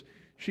Genesis,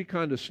 she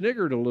kind of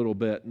sniggered a little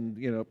bit and,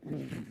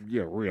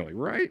 yeah, really,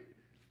 right?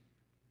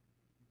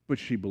 But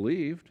she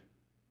believed.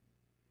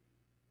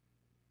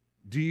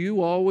 Do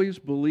you always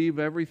believe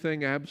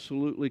everything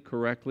absolutely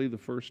correctly the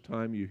first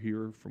time you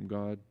hear from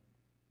God?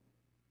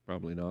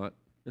 Probably not.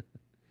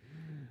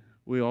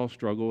 We all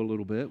struggle a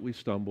little bit. We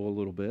stumble a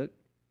little bit.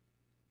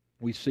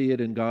 We see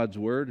it in God's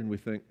Word and we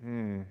think, I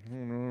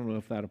don't know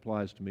if that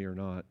applies to me or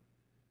not.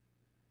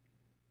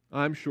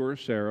 I'm sure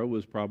Sarah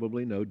was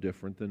probably no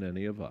different than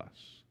any of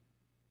us.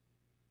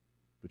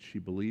 But she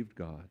believed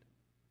God.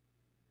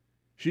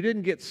 She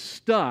didn't get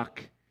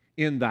stuck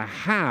in the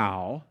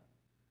how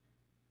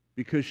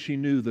because she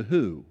knew the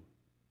who.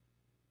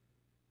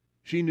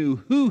 She knew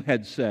who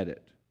had said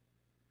it,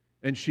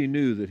 and she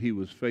knew that He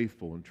was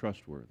faithful and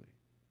trustworthy.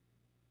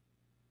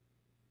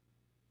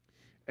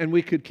 And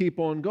we could keep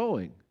on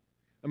going.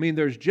 I mean,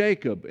 there's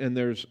Jacob and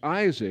there's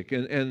Isaac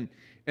and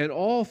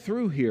all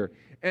through here.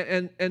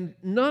 And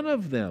none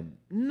of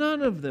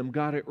them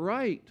got it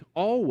right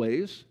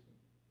always.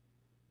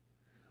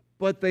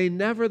 but they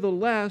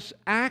nevertheless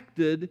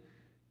acted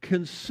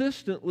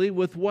consistently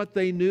with what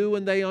they knew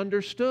and they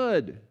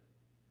understood.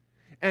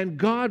 And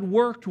God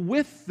worked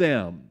with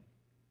them.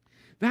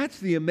 That's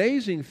the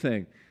amazing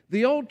thing.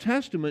 The Old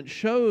Testament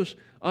shows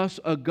us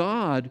a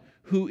God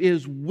who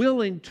is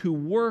willing to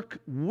work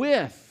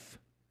with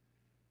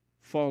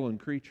fallen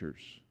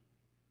creatures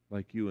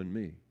like you and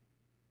me.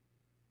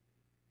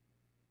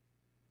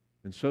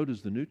 And so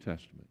does the New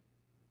Testament.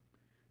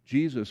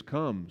 Jesus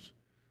comes,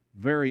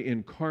 very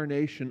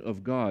incarnation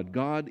of God,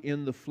 God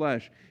in the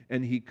flesh,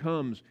 and He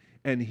comes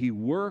and He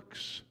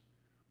works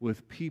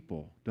with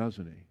people,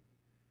 doesn't He?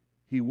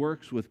 He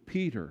works with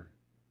Peter,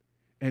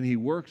 and He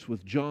works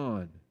with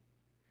John,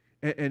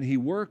 and He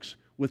works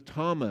with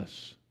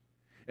Thomas,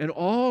 and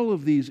all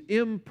of these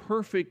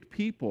imperfect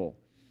people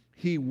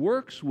He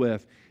works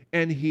with,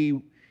 and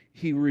He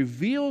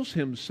reveals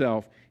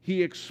Himself.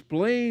 He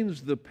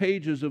explains the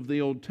pages of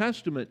the Old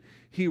Testament.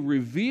 He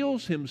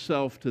reveals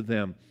Himself to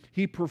them.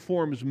 He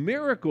performs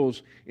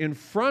miracles in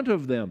front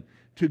of them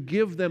to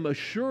give them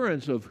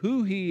assurance of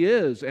who He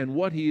is and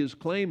what He is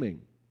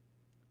claiming.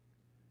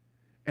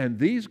 And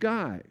these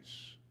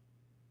guys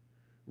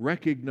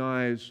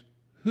recognize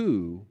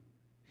who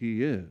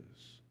He is.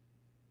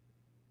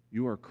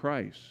 You are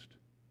Christ,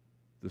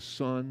 the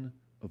Son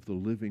of the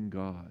living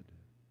God,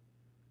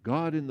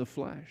 God in the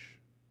flesh.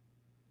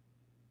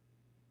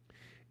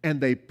 And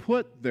they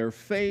put their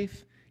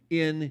faith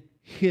in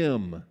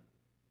Him,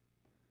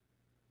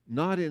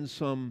 not in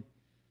some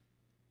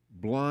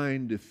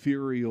blind,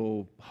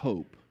 ethereal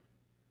hope,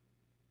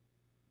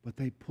 but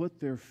they put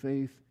their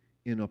faith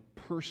in a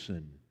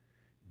person,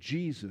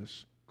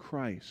 Jesus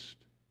Christ,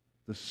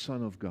 the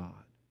Son of God.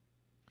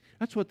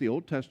 That's what the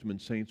Old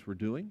Testament saints were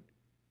doing.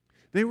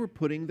 They were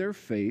putting their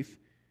faith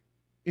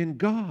in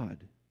God,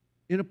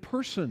 in a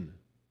person,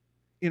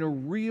 in a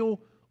real,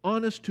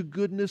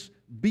 honest-to-goodness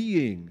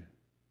being.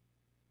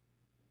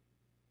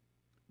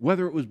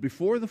 Whether it was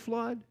before the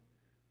flood,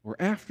 or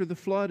after the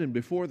flood and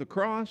before the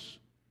cross,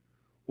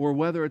 or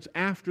whether it's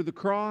after the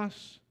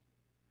cross,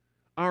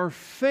 our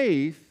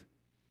faith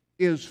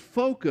is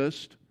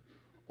focused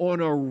on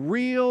a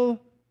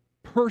real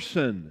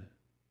person,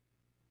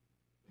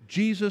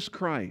 Jesus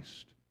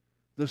Christ,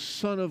 the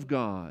Son of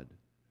God,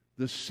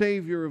 the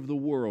Savior of the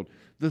world,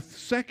 the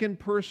second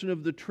person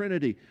of the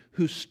Trinity,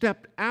 who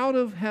stepped out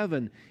of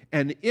heaven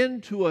and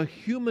into a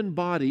human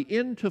body,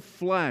 into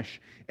flesh,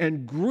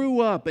 and grew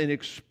up and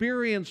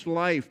experienced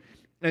life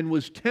and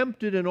was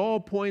tempted in all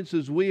points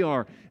as we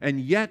are,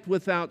 and yet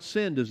without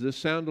sin. Does this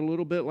sound a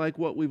little bit like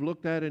what we've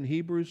looked at in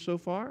Hebrews so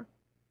far?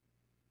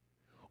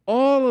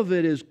 All of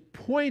it is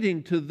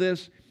pointing to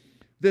this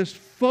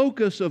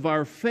focus of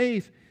our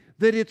faith,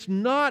 that it's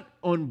not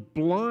on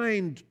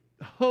blind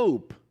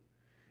hope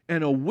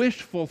and a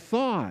wishful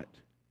thought.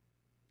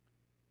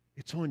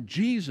 It's on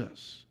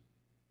Jesus,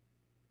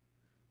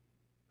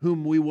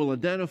 whom we will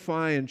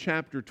identify in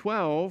chapter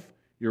 12,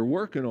 you're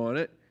working on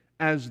it,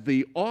 as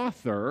the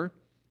author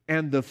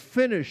and the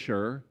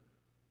finisher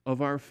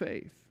of our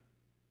faith.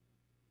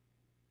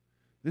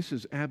 This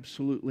is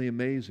absolutely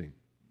amazing.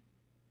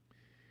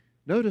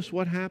 Notice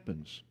what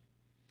happens.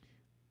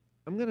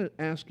 I'm going to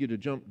ask you to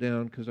jump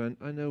down because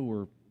I know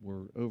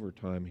we're over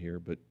time here,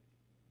 but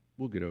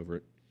we'll get over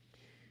it.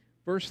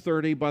 Verse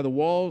 30,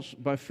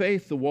 by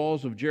faith the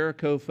walls of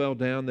Jericho fell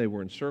down. They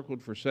were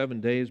encircled for 7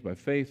 days. By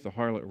faith the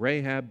harlot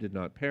Rahab did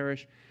not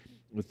perish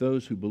with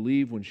those who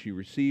believed when she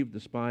received the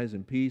spies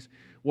in peace.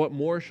 What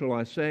more shall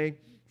I say?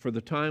 For the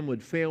time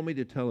would fail me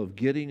to tell of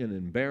Gideon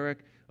and Barak,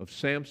 of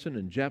Samson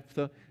and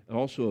Jephthah, and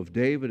also of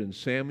David and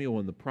Samuel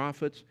and the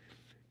prophets,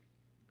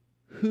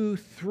 who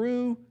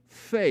through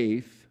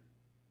faith,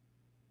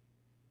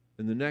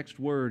 and the next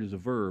word is a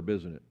verb,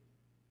 isn't it?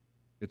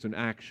 It's an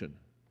action.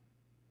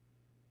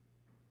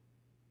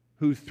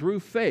 Who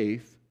through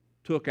faith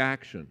took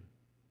action.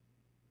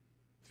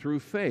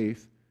 Through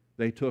faith,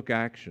 they took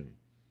action.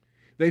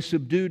 They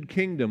subdued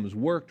kingdoms,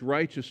 worked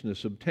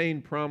righteousness,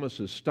 obtained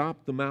promises,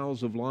 stopped the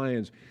mouths of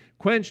lions,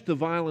 quenched the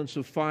violence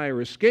of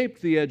fire,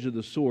 escaped the edge of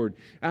the sword,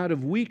 out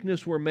of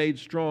weakness were made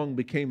strong,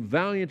 became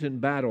valiant in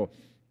battle,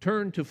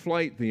 turned to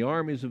flight the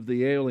armies of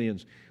the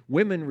aliens.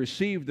 Women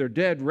received their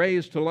dead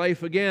raised to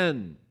life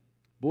again.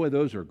 Boy,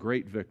 those are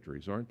great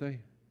victories, aren't they?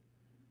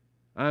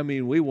 I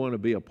mean, we want to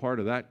be a part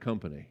of that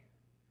company.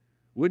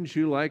 Wouldn't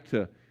you like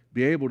to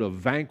be able to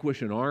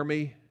vanquish an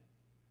army,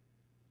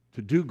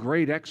 to do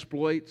great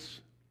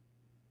exploits?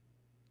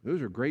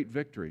 Those are great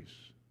victories.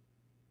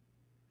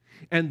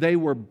 And they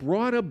were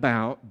brought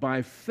about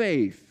by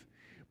faith,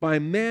 by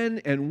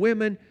men and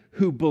women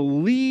who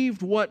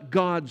believed what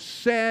God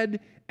said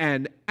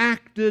and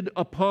acted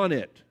upon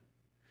it.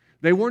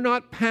 They were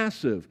not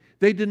passive.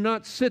 They did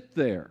not sit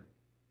there.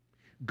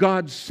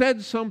 God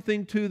said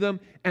something to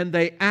them and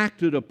they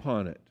acted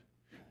upon it.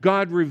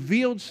 God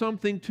revealed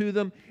something to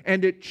them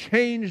and it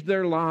changed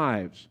their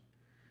lives.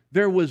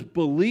 There was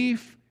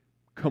belief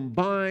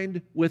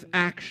combined with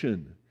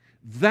action.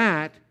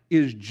 That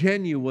is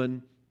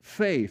genuine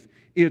faith.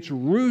 It's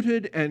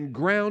rooted and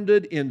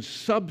grounded in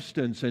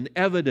substance and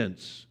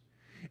evidence.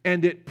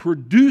 and it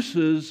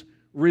produces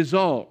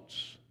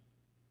results.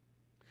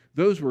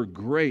 Those were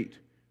great,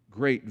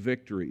 great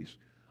victories.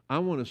 I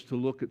want us to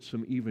look at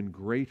some even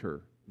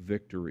greater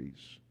victories.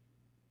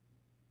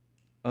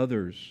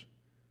 Others,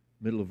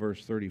 middle of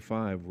verse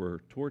 35,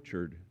 were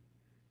tortured,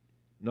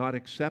 not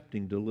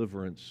accepting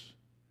deliverance,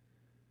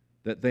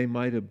 that they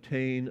might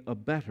obtain a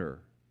better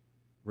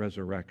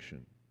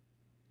resurrection.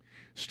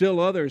 Still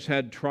others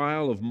had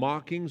trial of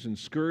mockings and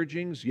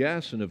scourgings,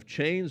 yes, and of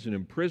chains and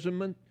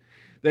imprisonment.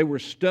 They were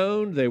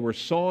stoned, they were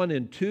sawn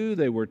in two,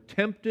 they were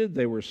tempted,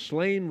 they were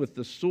slain with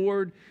the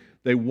sword.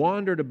 They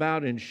wandered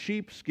about in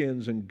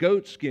sheepskins and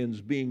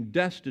goatskins, being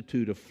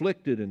destitute,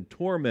 afflicted, and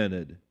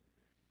tormented.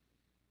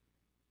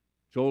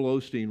 Joel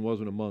Osteen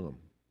wasn't among them.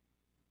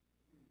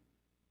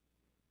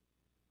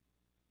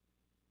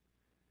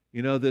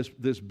 You know, this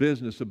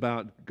business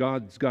about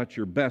God's got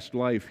your best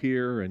life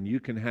here and you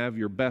can have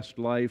your best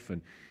life,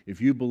 and if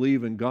you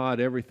believe in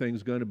God,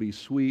 everything's going to be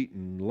sweet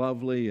and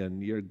lovely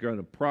and you're going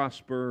to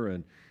prosper.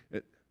 And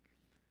it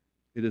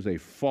is a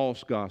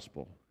false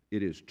gospel.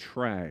 It is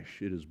trash.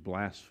 It is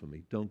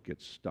blasphemy. Don't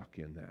get stuck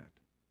in that.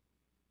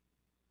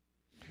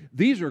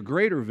 These are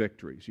greater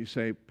victories. You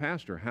say,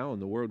 Pastor, how in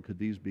the world could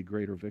these be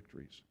greater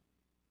victories?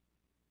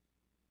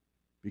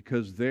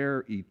 Because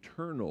their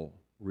eternal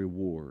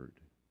reward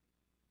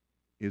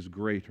is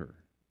greater,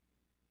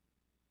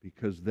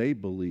 because they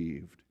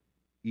believed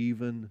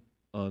even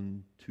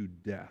unto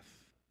death.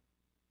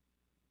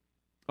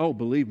 Oh,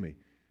 believe me,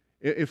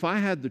 if I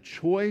had the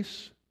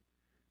choice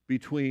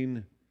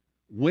between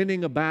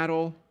winning a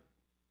battle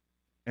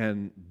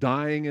and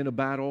dying in a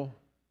battle,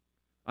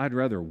 I'd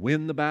rather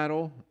win the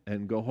battle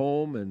and go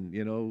home and,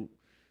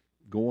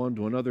 go on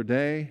to another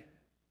day.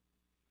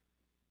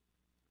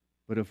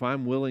 But if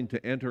I'm willing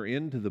to enter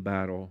into the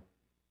battle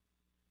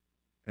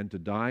and to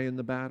die in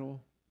the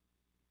battle,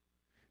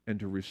 and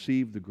to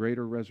receive the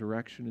greater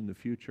resurrection in the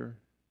future,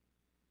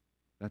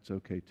 that's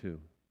okay too.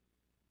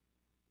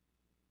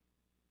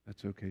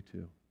 That's okay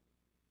too.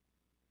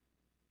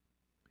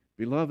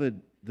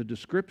 Beloved, the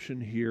description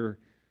here,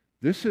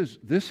 this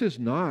is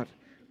not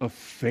a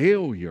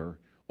failure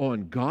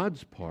on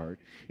God's part.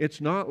 It's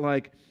not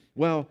like,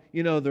 well,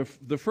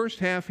 the first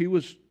half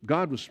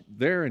God was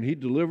there and He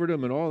delivered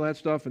him and all that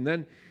stuff, and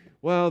then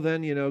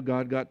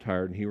God got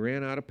tired and He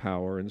ran out of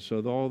power, and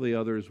so all the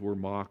others were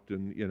mocked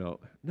and,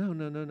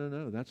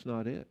 No, that's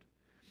not it.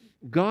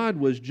 God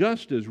was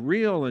just as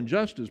real and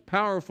just as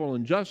powerful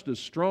and just as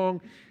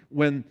strong.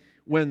 When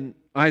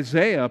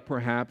Isaiah,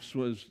 perhaps,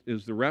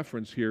 is the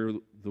reference here,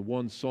 the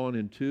one sawn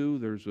in two,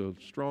 there's a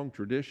strong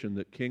tradition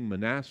that King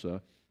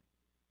Manasseh,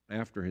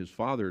 after his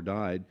father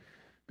died,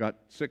 got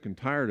sick and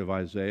tired of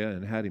Isaiah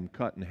and had him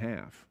cut in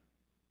half.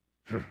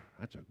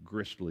 That's a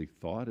grisly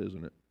thought,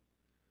 isn't it?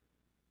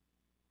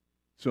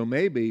 So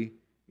maybe,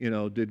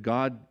 did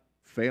God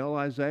fail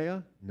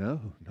Isaiah? No,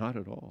 not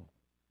at all.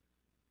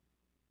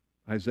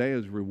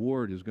 Isaiah's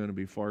reward is going to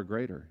be far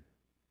greater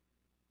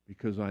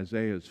because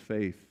Isaiah's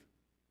faith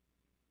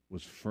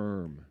was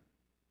firm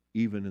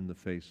even in the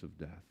face of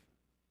death.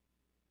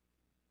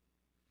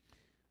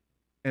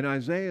 And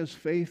Isaiah's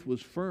faith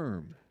was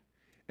firm.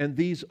 And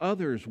these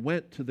others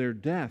went to their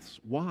deaths.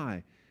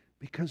 Why?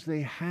 Because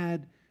they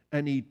had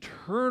an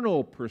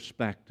eternal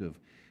perspective.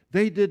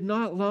 They did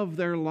not love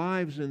their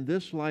lives in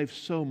this life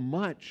so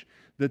much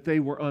that they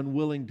were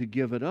unwilling to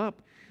give it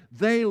up.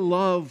 They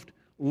loved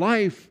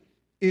life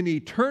in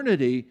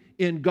eternity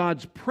in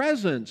God's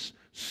presence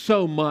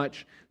so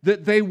much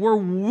that they were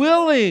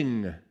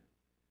willing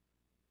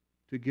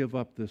to give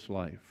up this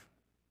life.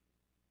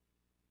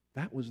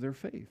 That was their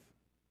faith.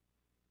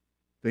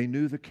 They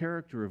knew the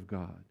character of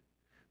God.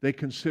 They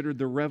considered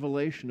the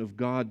revelation of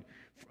God,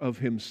 of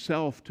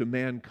Himself to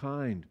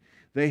mankind.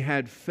 They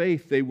had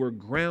faith. They were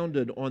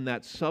grounded on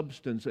that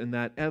substance and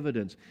that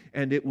evidence,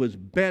 and it was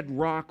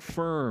bedrock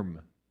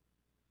firm.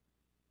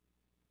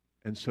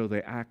 And so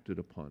they acted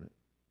upon it,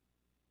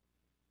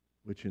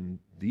 which in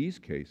these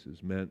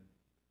cases meant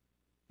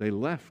they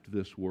left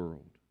this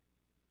world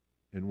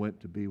and went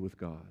to be with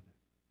God.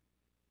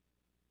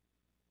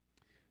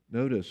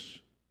 Notice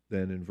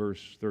then in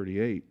verse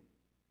 38,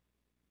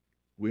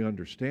 we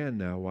understand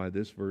now why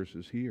this verse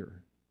is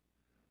here.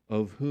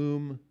 Of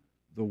whom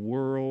the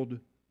world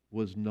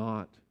was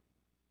not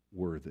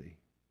worthy.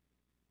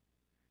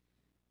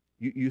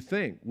 You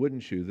think,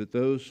 wouldn't you, that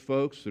those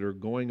folks that are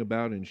going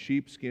about in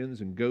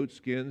sheepskins and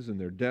goatskins and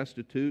they're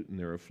destitute and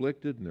they're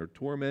afflicted and they're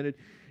tormented,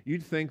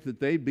 you'd think that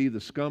they'd be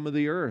the scum of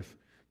the earth,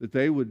 that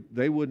they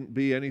wouldn't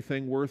be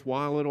anything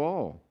worthwhile at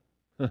all.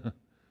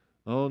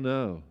 Oh,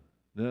 no.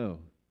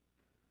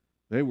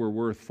 They were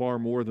worth far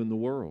more than the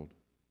world.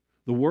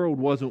 The world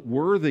wasn't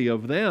worthy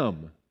of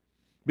them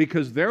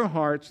because their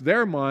hearts,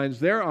 their minds,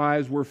 their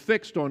eyes were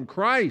fixed on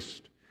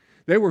Christ.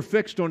 They were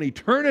fixed on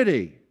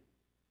eternity.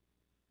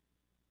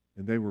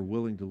 And they were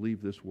willing to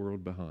leave this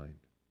world behind.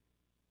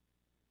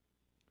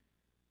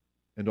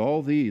 And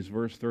all these,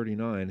 verse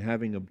 39,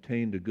 having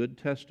obtained a good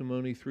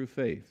testimony through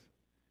faith,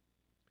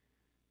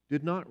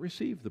 did not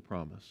receive the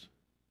promise.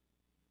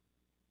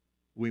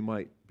 We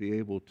might be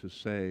able to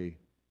say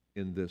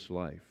in this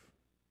life.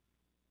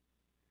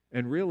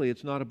 And really,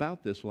 it's not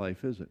about this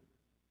life, is it?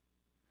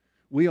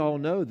 We all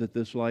know that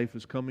this life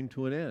is coming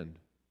to an end.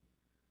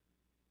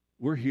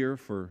 We're here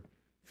for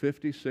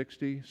 50,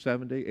 60,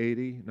 70,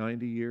 80,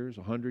 90 years,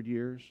 100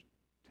 years,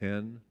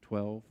 10,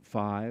 12,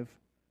 5.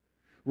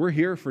 We're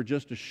here for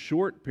just a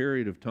short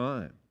period of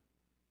time.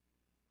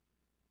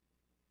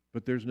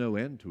 But there's no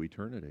end to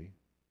eternity.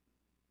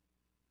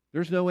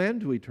 There's no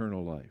end to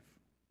eternal life.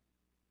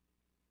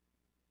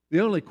 The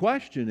only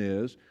question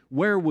is,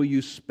 where will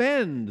you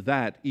spend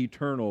that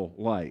eternal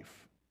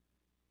life?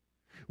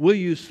 Will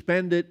you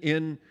spend it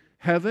in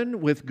heaven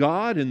with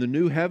God in the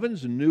new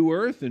heavens and new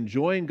earth,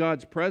 enjoying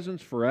God's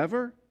presence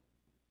forever?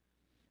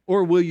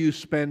 Or will you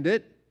spend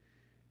it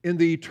in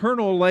the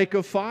eternal lake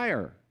of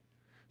fire,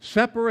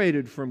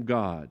 separated from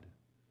God,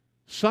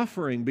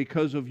 suffering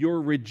because of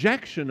your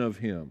rejection of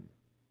Him?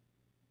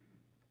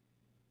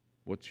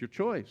 What's your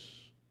choice?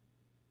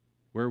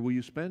 Where will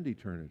you spend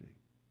eternity?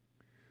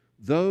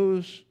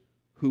 Those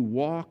who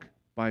walk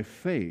by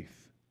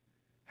faith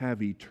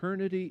have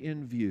eternity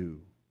in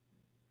view,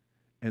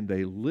 and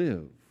they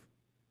live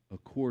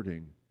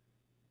according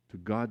to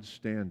God's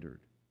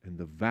standard and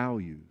the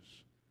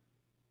values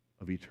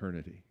of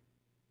eternity.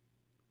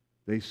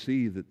 They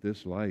see that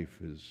this life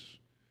is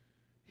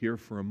here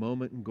for a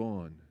moment and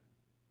gone.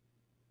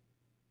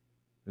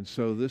 And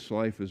so this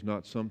life is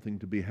not something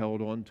to be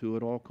held on to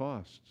at all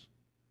costs.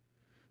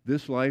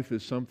 This life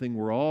is something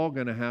we're all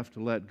going to have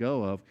to let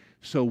go of.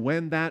 So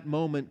when that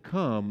moment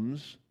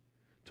comes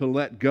to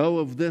let go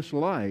of this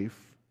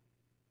life,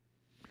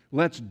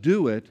 let's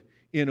do it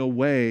in a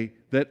way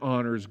that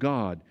honors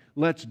God.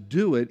 Let's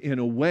do it in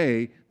a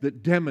way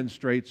that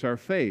demonstrates our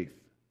faith.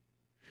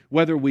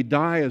 Whether we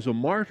die as a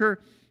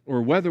martyr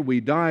or whether we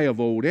die of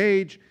old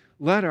age,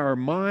 let our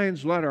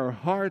minds, let our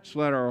hearts,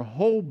 let our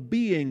whole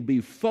being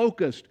be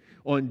focused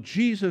on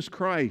Jesus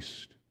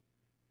Christ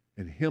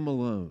and Him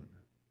alone.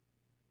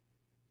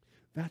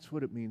 That's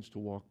what it means to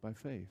walk by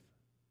faith.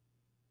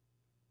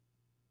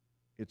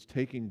 It's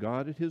taking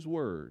God at His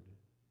word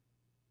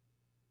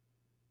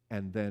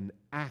and then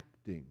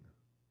acting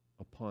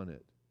upon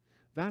it.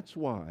 That's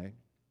why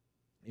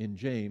in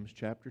James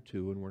chapter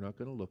 2, and we're not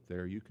going to look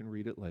there, you can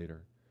read it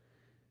later,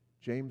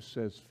 James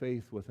says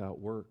faith without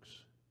works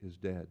is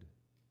dead.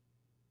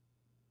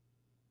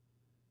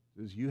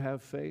 He says, you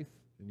have faith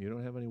and you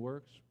don't have any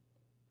works?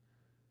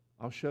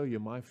 I'll show you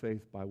my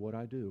faith by what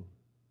I do.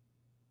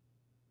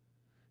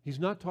 He's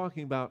not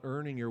talking about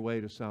earning your way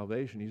to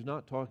salvation. He's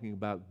not talking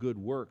about good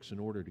works in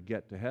order to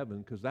get to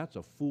heaven, because that's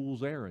a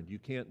fool's errand. You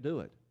can't do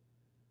it.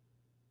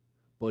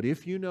 But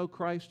if you know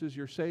Christ as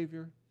your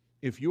Savior,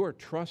 if you are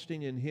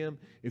trusting in Him,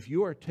 if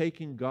you are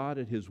taking God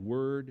at His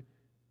word,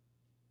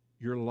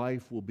 your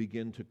life will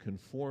begin to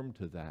conform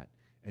to that,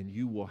 and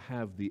you will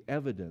have the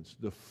evidence,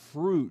 the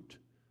fruit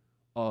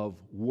of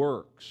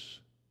works,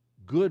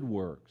 good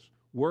works,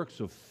 works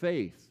of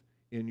faith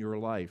in your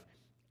life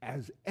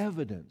as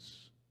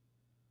evidence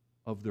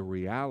of the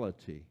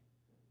reality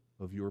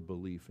of your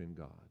belief in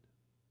God.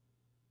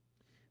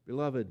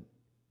 Beloved,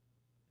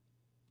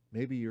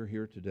 maybe you're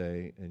here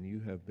today and you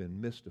have been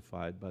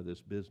mystified by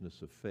this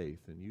business of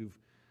faith, and you've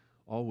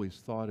always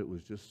thought it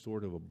was just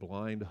sort of a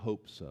blind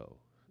hope so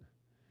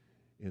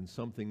in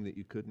something that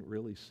you couldn't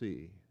really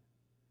see.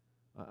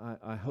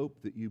 I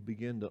hope that you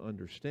begin to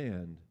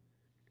understand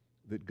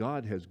that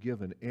God has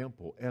given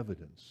ample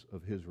evidence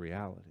of His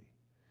reality.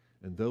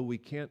 And though we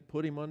can't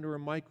put Him under a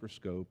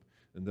microscope,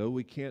 and though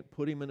we can't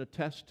put Him in a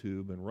test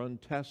tube and run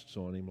tests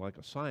on Him like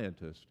a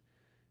scientist,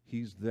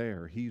 He's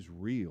there. He's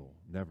real,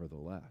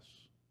 nevertheless.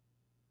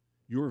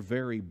 Your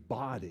very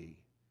body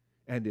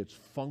and its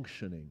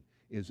functioning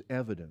is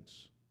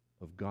evidence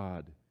of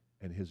God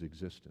and His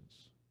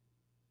existence.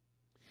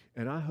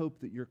 And I hope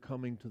that you're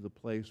coming to the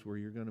place where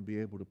you're going to be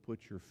able to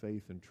put your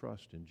faith and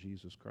trust in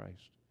Jesus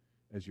Christ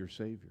as your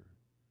Savior.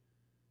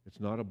 It's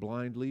not a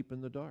blind leap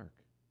in the dark.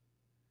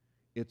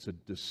 It's a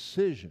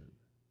decision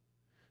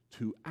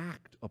to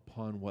act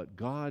upon what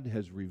God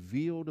has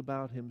revealed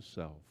about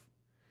Himself,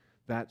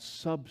 that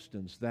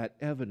substance, that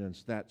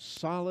evidence, that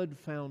solid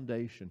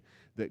foundation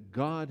that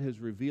God has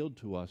revealed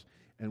to us,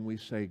 and we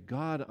say,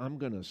 God, I'm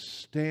going to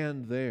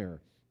stand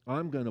there.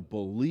 I'm going to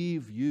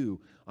believe You.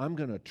 I'm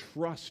going to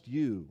trust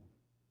You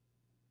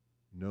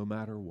no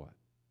matter what.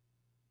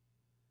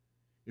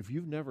 If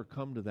you've never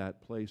come to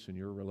that place in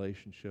your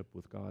relationship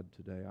with God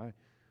today,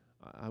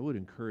 I would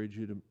encourage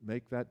you to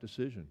make that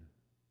decision,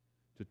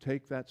 to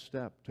take that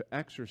step, to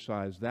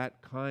exercise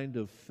that kind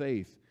of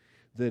faith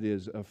that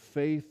is a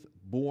faith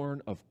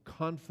born of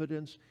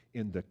confidence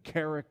in the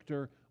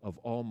character of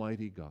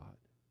Almighty God.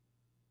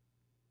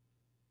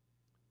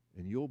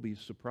 And you'll be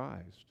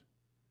surprised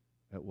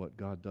at what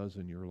God does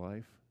in your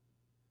life.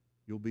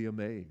 You'll be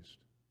amazed.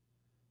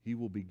 He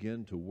will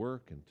begin to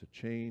work and to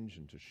change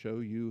and to show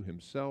you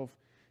Himself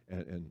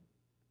and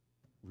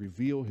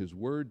reveal His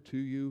Word to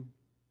you.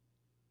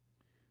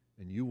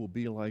 And you will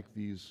be like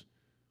these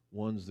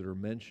ones that are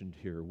mentioned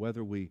here.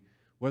 Whether we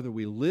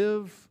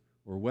live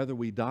or whether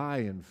we die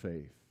in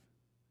faith,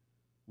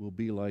 will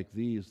be like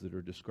these that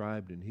are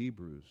described in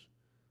Hebrews,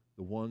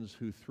 the ones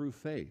who through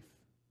faith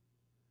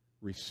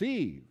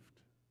received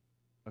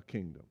a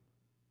kingdom,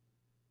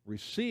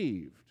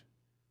 received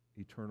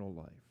eternal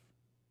life.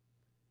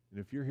 And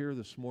if you're here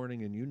this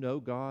morning and you know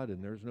God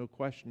and there's no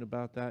question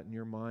about that in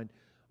your mind,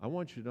 I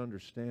want you to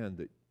understand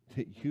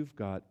that you've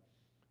got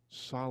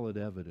solid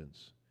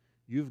evidence.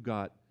 You've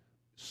got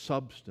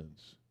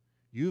substance.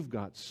 You've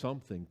got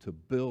something to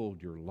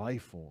build your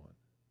life on.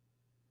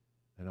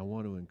 And I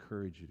want to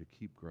encourage you to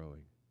keep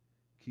growing.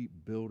 Keep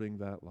building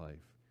that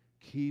life.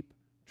 Keep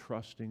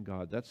trusting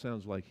God. That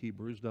sounds like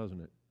Hebrews,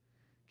 doesn't it?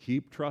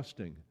 Keep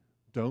trusting.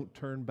 Don't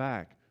turn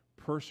back.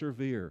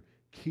 Persevere.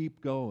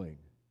 Keep going.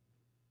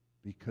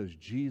 Because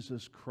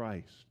Jesus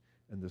Christ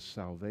and the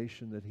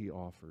salvation that He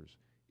offers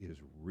is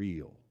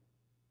real.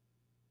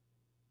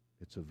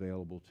 It's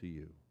available to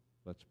you.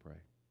 Let's pray.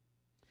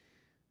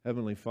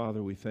 Heavenly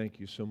Father, we thank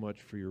you so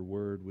much for your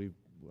word.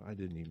 I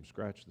didn't even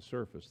scratch the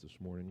surface this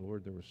morning,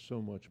 Lord. There was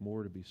so much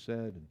more to be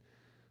said, and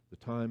the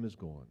time is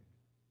gone.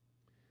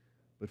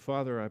 But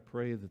Father, I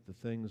pray that the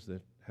things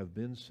that have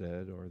been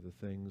said are the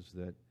things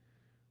that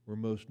were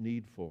most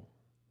needful,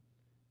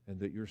 and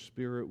that your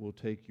Spirit will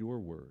take your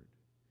word,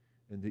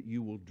 and that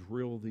you will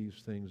drill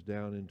these things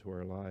down into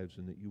our lives,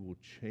 and that you will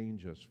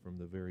change us from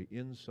the very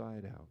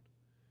inside out.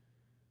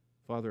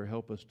 Father,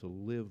 help us to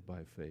live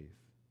by faith,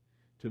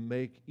 to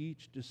make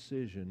each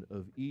decision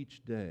of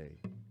each day,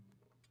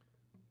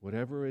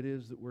 whatever it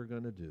is that we're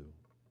going to do,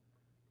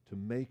 to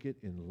make it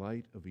in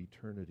light of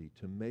eternity,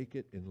 to make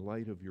it in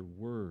light of your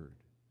word,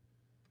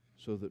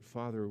 so that,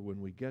 Father,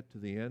 when we get to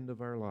the end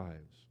of our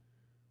lives,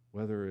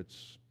 whether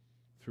it's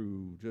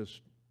through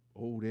just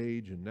old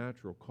age and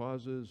natural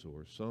causes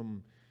or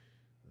some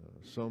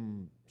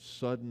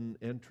sudden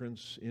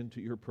entrance into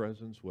your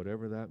presence,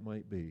 whatever that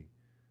might be,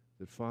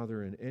 that,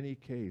 Father, in any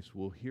case,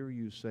 we'll hear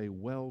you say,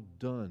 "Well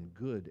done,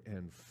 good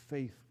and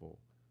faithful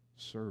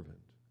servant."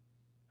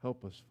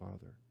 Help us,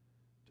 Father,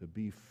 to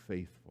be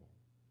faithful.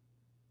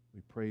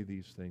 We pray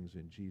these things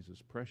in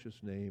Jesus'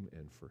 precious name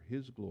and for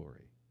His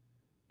glory.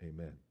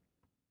 Amen.